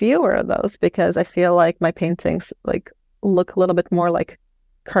to do fewer of those because I feel like my paintings like look a little bit more like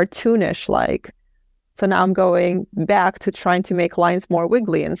cartoonish like. So now I'm going back to trying to make lines more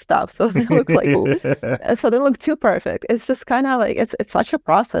wiggly and stuff. So they look like so they look too perfect. It's just kind of like it's such a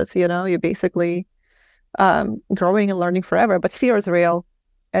process, you basically growing and learning forever. But fear is real.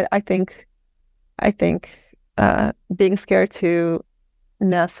 I think being scared to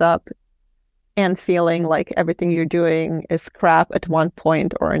mess up and feeling like everything you're doing is crap at one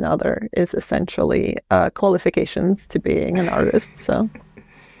point or another is essentially qualifications to being an artist. So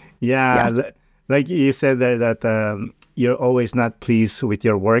yeah. Like you said there that you're always not pleased with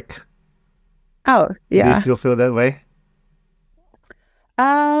your work. Oh, yeah. Do you still feel that way?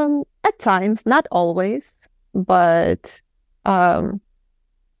 At times, not always, but I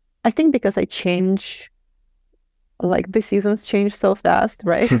think because I change, like the seasons change so fast,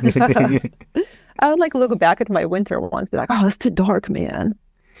 right? I would like look back at my winter ones, be like, oh, that's too dark, man.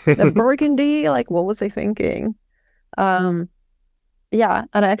 The burgundy, like what was I thinking? Yeah,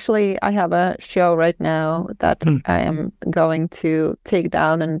 and actually I have a show right now that I am going to take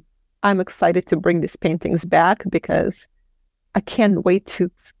down, and I'm excited to bring these paintings back because I can't wait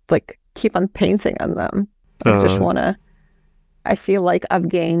to like keep on painting on them. I feel like I've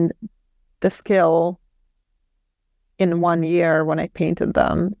gained the skill in 1 year when I painted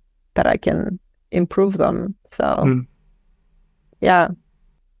them that I can improve them. So yeah,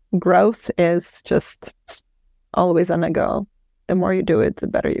 growth is just always on a go. The more you do it, the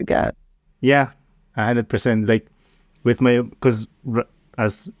better you get. Yeah, 100%. Like with because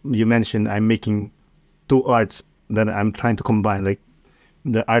as you mentioned, I'm making two arts that I'm trying to combine, like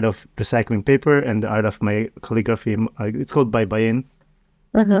the art of recycling paper and the art of my calligraphy. It's called buy-in.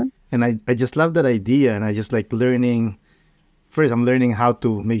 And I just love that idea, and I just like learning. First, I'm learning how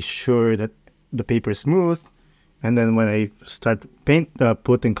to make sure that the paper is smooth, and then when I start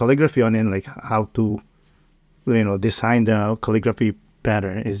putting calligraphy on it, like how to design the calligraphy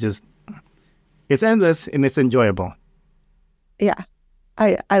pattern. It's endless and it's enjoyable. Yeah.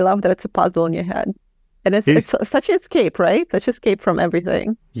 I love that it's a puzzle in your head. And it's such an escape, right? Such an escape from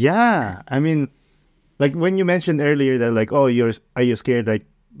everything. Yeah. I mean, like when you mentioned earlier that like, oh, are you scared like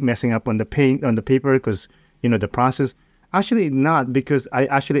messing up on the paint on the paper because the process? Actually not, because I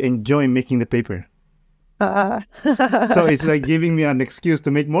actually enjoy making the paper. So it's like giving me an excuse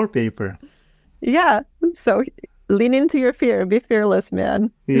to make more paper. Yeah. So lean into your fear. Be fearless,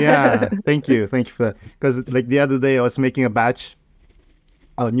 man. Yeah, thank you for that. Because like the other day, I was making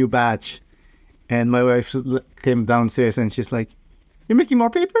a new batch, and my wife came downstairs and she's like, "You're making more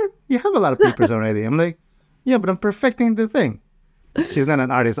paper? You have a lot of papers already." I'm like, "Yeah, but I'm perfecting the thing." She's not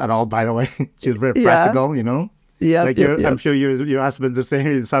an artist at all, by the way. She's very Yeah. practical, you know. Yep, Like yep, I'm yep. sure your husband the same.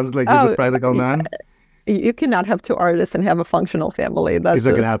 It sounds like he's a Oh, practical yeah. man. You cannot have two artists and have a functional family. It's That's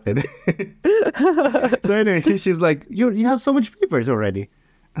not gonna just. happen. So anyway, she's like, you have so much papers already.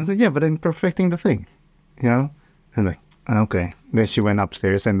 I said, yeah, but I'm perfecting the thing, you know. I'm like, okay. Then she went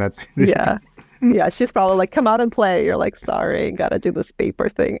upstairs, and that's Yeah. Yeah, she's probably like, come out and play. You're like, sorry, gotta do this paper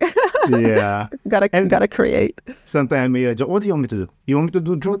thing. yeah. And Gotta create. sometimes I made a joke. What do you want me to do? You want me to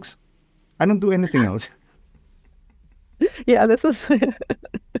do drugs? I don't do anything else. Yeah, this is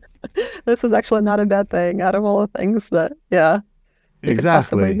this is actually not a bad thing out of all the things that you could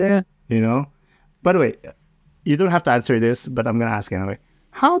possibly Exactly. do. You know. By the way, you don't have to answer this, but I'm gonna ask anyway.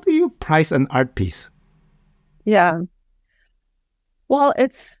 How do you price an art piece? Yeah. Well,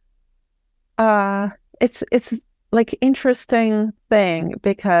 it's like interesting thing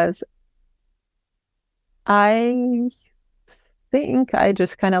because I think I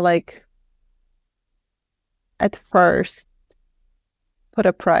just kind of like at first put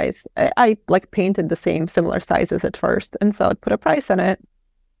a price. I like painted the same similar sizes at first, and so I'd put a price on it.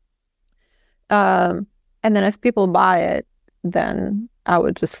 Um, and then if people buy it, then I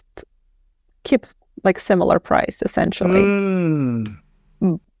would just keep like similar price essentially. Mm.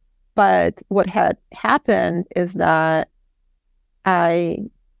 Mm. But what had happened is that I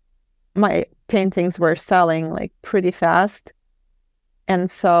my paintings were selling like pretty fast, and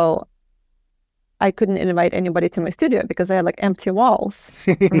so I couldn't invite anybody to my studio because I had like empty walls,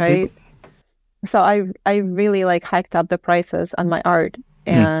 right? So I really like hiked up the prices on my art,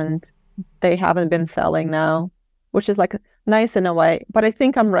 Mm. and they haven't been selling now, which is like nice in a way. But I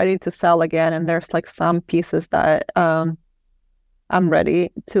think I'm ready to sell again, and there's like some pieces that I'm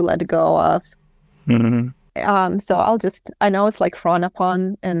ready to let go of. Mhm. So I know it's like frowned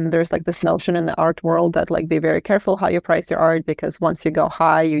upon, and there's like this notion in the art world that like be very careful how you price your art because once you go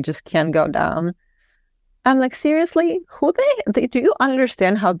high, you just can't go down. I'm like, seriously, do you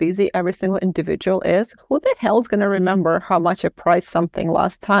understand how busy every single individual is? Who the hell is gonna remember how much I priced something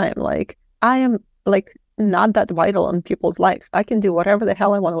last time? Like, I am like not that vital in people's lives. I can do whatever the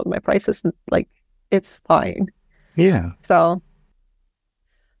hell I want with my prices. Like, it's fine. Yeah. So,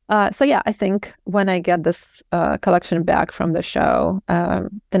 so yeah, I think when I get this collection back from the show,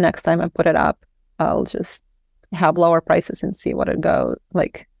 the next time I put it up, I'll just have lower prices and see what it goes,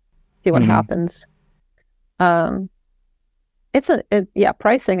 like, see what Mhm. happens. Yeah,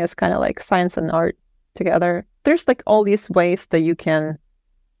 pricing is kind of like science and art together. There's like all these ways that you can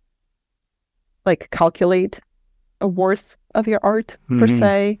like calculate a worth of your art per Mhm.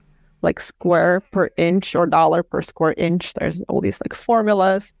 se, like square per inch or dollar per square inch. There's all these like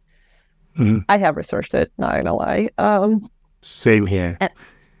formulas. Mhm. I have researched it, not gonna lie. Same here. And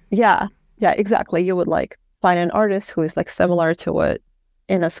yeah, exactly. You would like find an artist who is like similar to it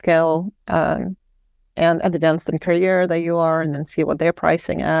in a scale, and advanced in career that you are, and then see what they're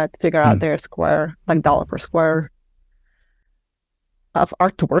pricing at, figure out Mm. their square, like dollar per square of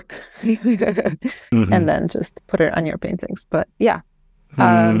artwork, and Mhm. then just put it on your paintings. But yeah,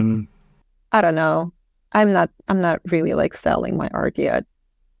 um, Mm. I don't know. I'm not really like selling my art yet.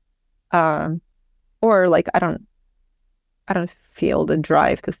 Um, or like I don't feel the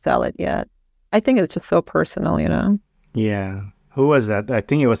drive to sell it yet. I think it's just so personal, you know. Yeah. Who was that? I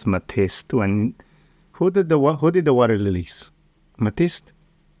think it was Matisse when who did the water lilies? Matisse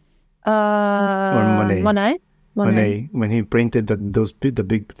or Monet? Monet. Monet when he printed the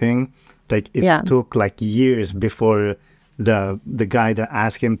big thing, like it Yeah. took like years before the guy that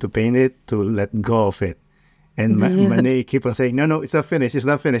asked him to paint it to let go of it. And Monet keep on saying, no, it's not finished, it's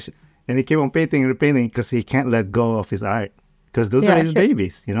not finished. And he keep on painting and repainting because he can't let go of his art. Because those are Yeah, his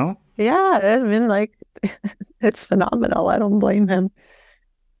babies, you know? yeah. I mean, like, it's phenomenal. I don't blame him.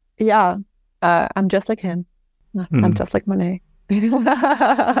 Yeah, I'm just like him. I'm Mm. just like Monet.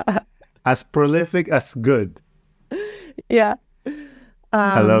 As prolific as good. Yeah.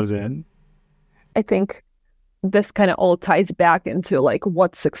 I Um, love that. I think this kind of all ties back into like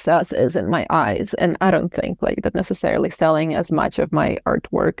what success is in my eyes. And I don't think like that necessarily selling as much of my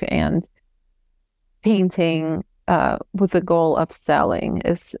artwork and painting with the goal of selling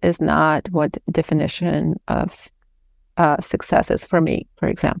is not what definition of success is for me, for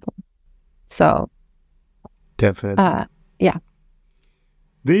example. So, Definitely. yeah.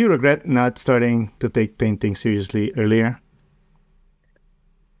 Do you regret not starting to take painting seriously earlier?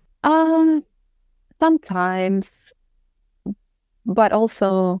 Um, sometimes, but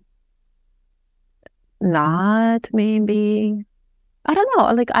also not maybe. I don't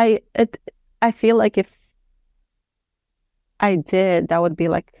know. Like I feel like if I did, that would be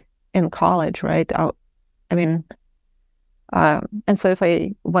like in college, right? I mean, and so if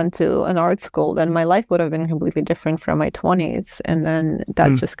I went to an art school, then my life would have been completely different from my 20s. And then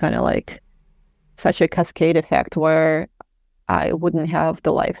that's just kind of like such a cascade effect where I wouldn't have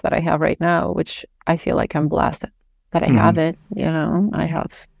the life that I have right now, which I feel like I'm blessed that I have it. I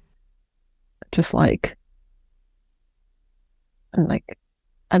have just like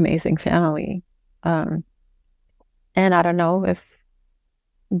amazing family. And I don't know if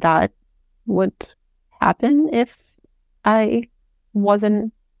that would happen if I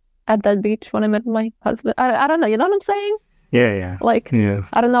wasn't at that beach when I met my husband. I don't know. You know what I'm saying? Yeah. Like, Yeah.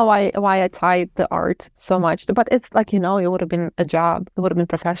 I don't know why I tied the art so much, but it's like, it would have been a job. It would have been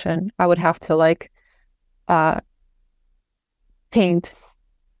profession. I would have to like paint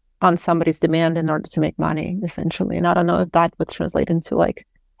on somebody's demand in order to make money, essentially. And I don't know if that would translate into like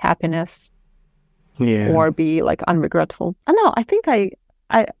happiness or be like unregretful. I know.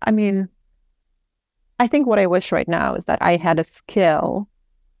 I mean, I think what I wish right now is that I had a skill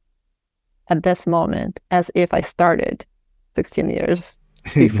at this moment as if I started 16 years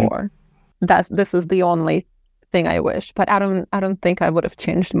before. This is the only thing I wish, but I don't think I would have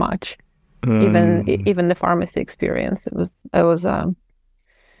changed much. Even the pharmacy experience, it was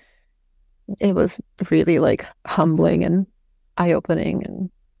really like humbling and eye-opening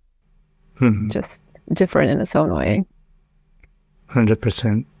and just different in its own way.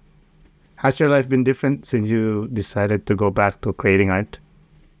 100%. Has your life been different since you decided to go back to creating art?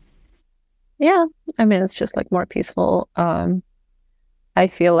 Yeah, I mean, it's just like more peaceful. I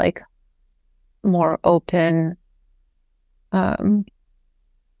feel like more open. I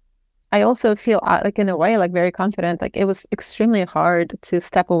also feel like in a way like very confident. Like it was extremely hard to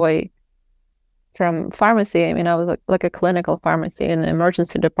step away from pharmacy. I mean, I was like a clinical pharmacy in the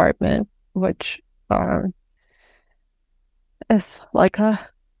emergency department, which is like a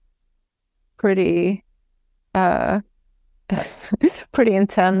pretty pretty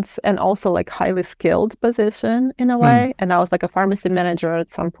intense and also like highly skilled position in a way. And I was like a pharmacy manager at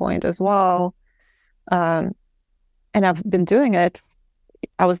some point as well. And I've been doing it.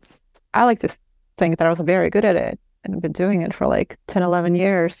 I like to think that I was very good at it, and I've been doing it for like 10, 11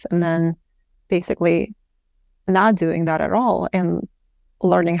 years, and then basically not doing that at all and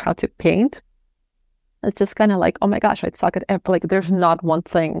learning how to paint. It's just kind of like, oh my gosh, I suck at like there's not one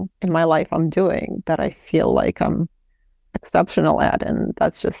thing in my life I'm doing that I feel like I'm exceptional at, and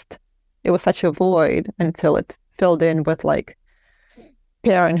it was such a void until it filled in with like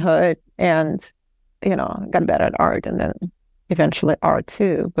parenthood and got better at art, and then eventually art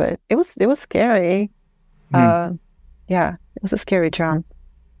too. But it was scary. Yeah, it was a scary jump.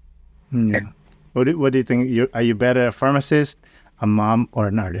 What do you think? Are you better a pharmacist, a mom, or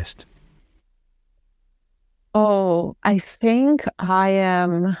an artist? Oh, I think I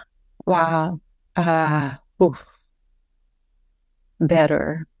am. Wow.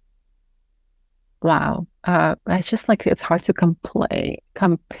 Better. Wow. It's just like it's hard to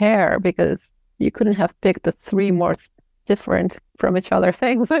compare because you couldn't have picked the three more different from each other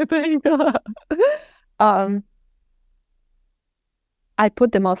things, I think. I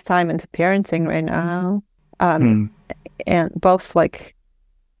put the most time into parenting right now. And both like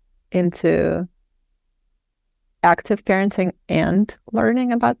into active parenting and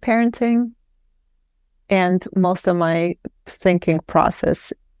learning about parenting. And most of my thinking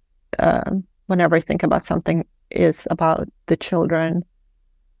process, whenever I think about something, is about the children.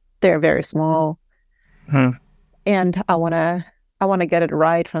 They're very small, and I wanna get it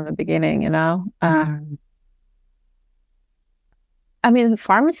right from the beginning. I mean,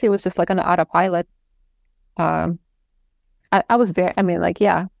 pharmacy was just like an autopilot. I was very. I mean, like,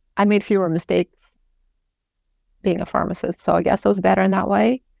 yeah, I made fewer mistakes being a pharmacist, so I guess I was better in that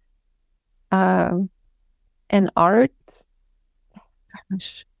way. And art,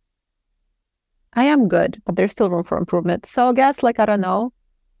 gosh, I am good, but there's still room for improvement. So I guess, like, I don't know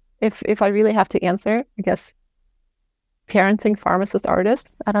if I really have to answer, I guess parenting, pharmacist,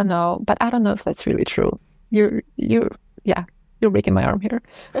 artist, I don't know, but I don't know if that's really true. You're breaking my arm here.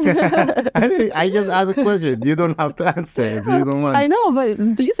 I just asked a question. You don't have to answer if you don't want. I know,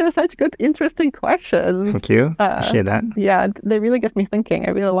 but these are such good, interesting questions. Thank you. Appreciate that. Yeah, they really get me thinking.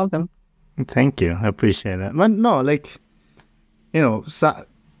 I really love them. Thank you. I appreciate that. But no, like,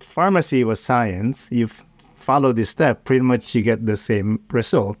 pharmacy was science. You follow this step, pretty much you get the same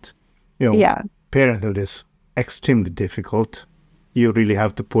result. Parenthood is extremely difficult. You really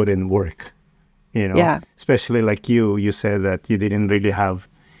have to put in work. Yeah. Especially like you said that you didn't really have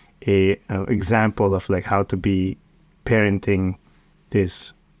a example of like how to be parenting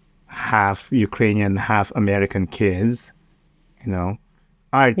this half Ukrainian, half American kids. You know,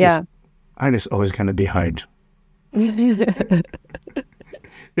 art is Yeah. art is always gonna be hard.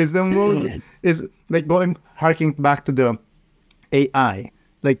 It's the most. It's like going harking back to the AI.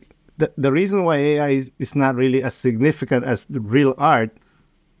 Like the reason why AI is not really as significant as the real art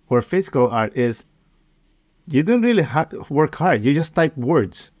or physical art is you don't really work hard. You just type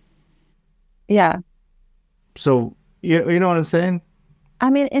words. Yeah. So you know what I'm saying? I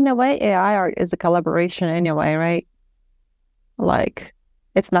mean, in a way, AI art is a collaboration anyway, right? Like,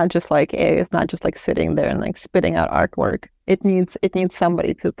 it's not just like AI is not just like sitting there and like spitting out artwork. It needs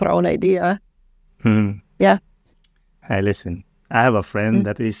somebody to throw an idea. Hmm. Yeah. Hey, listen. I have a friend Mm.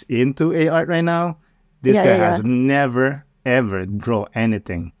 that is into AI art right now. This Yeah, guy yeah, yeah. has never ever draw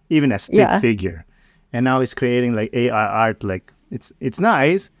anything, even a stick Yeah. figure, and now he's creating like AI art. Like it's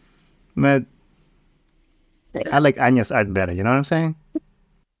nice, but I like Anya's art better. You know what I'm saying?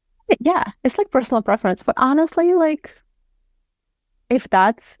 Yeah. It's like personal preference. But honestly, like if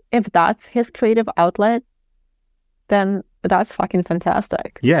that's his creative outlet, then that's fucking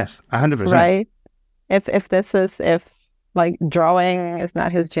fantastic. Yes, 100%. Right? If like drawing is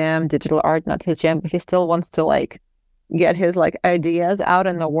not his jam, digital art not his jam, but he still wants to like get his like ideas out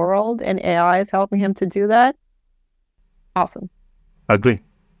in the world and AI is helping him to do that. Awesome. Agree.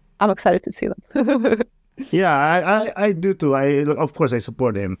 I'm excited to see them. Yeah, I do too. Of course I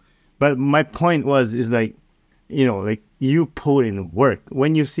support him, but my point is like, like you put in work.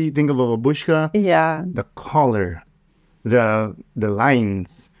 When you think of a babushka, Yeah. the color, the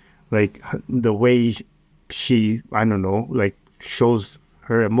lines, like the way she, I don't know, like shows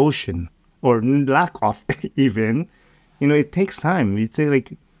her emotion or lack of even, it takes time. You say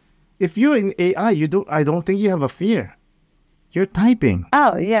like, if you're in AI, I don't think you have a fear. You're typing.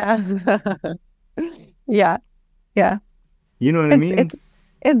 Oh, yeah. Yeah. Yeah. You know what I It's mean? it's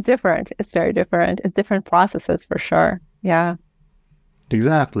it's different. It's very different. It's different processes for sure. Yeah.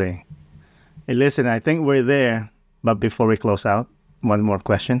 Exactly. Hey, listen, I think we're there. But before we close out, one more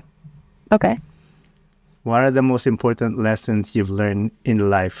question. Okay. What are the most important lessons you've learned in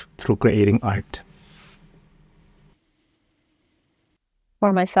life through creating art?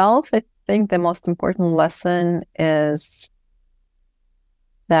 For myself, I think the most important lesson is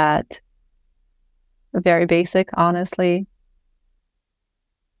that very basic, honestly,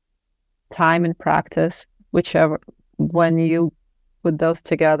 time and practice, when you put those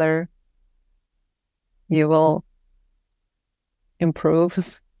together, you will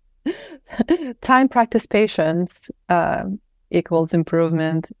improve. Time, practice, patience equals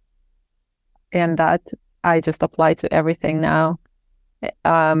improvement. And that I just apply to everything now.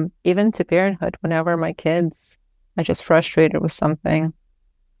 Even to parenthood, whenever my kids are just frustrated with something,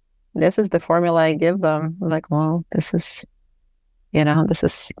 this is the formula I give them. Like, well, this is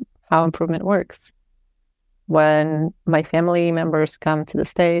how improvement works. When my family members come to the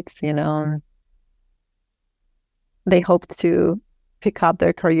States, they hope to pick up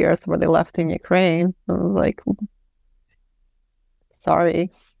their careers where they left in Ukraine. Like, sorry,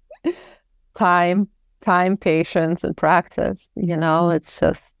 time, patience, and practice. It's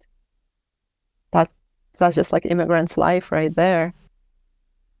just that's that's just like immigrant's life right there,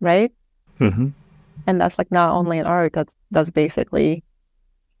 right? Mm-hmm. And that's like not only in art. That's basically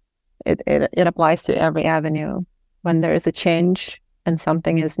it applies to every avenue. When there is a change and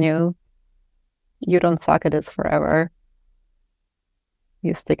something is new, you don't suck at it forever.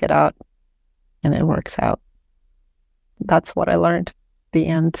 You stick it out and it works out. That's what I learned. The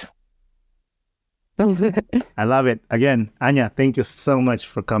end. I love it. Again, Anya, thank you so much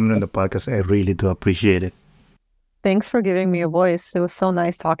for coming on the podcast. I really do appreciate it. Thanks for giving me a voice. It was so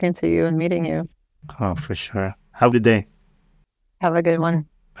nice talking to you and meeting you. Oh, for sure. Have a good day. Have a good one.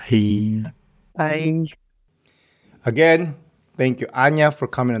 Bye. Bye. Again, thank you, Anya, for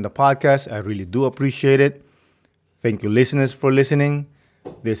coming on the podcast. I really do appreciate it. Thank you, listeners, for listening.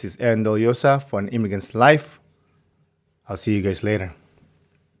 This is Aaron Deliosa for An Immigrant's Life. I'll see you guys later.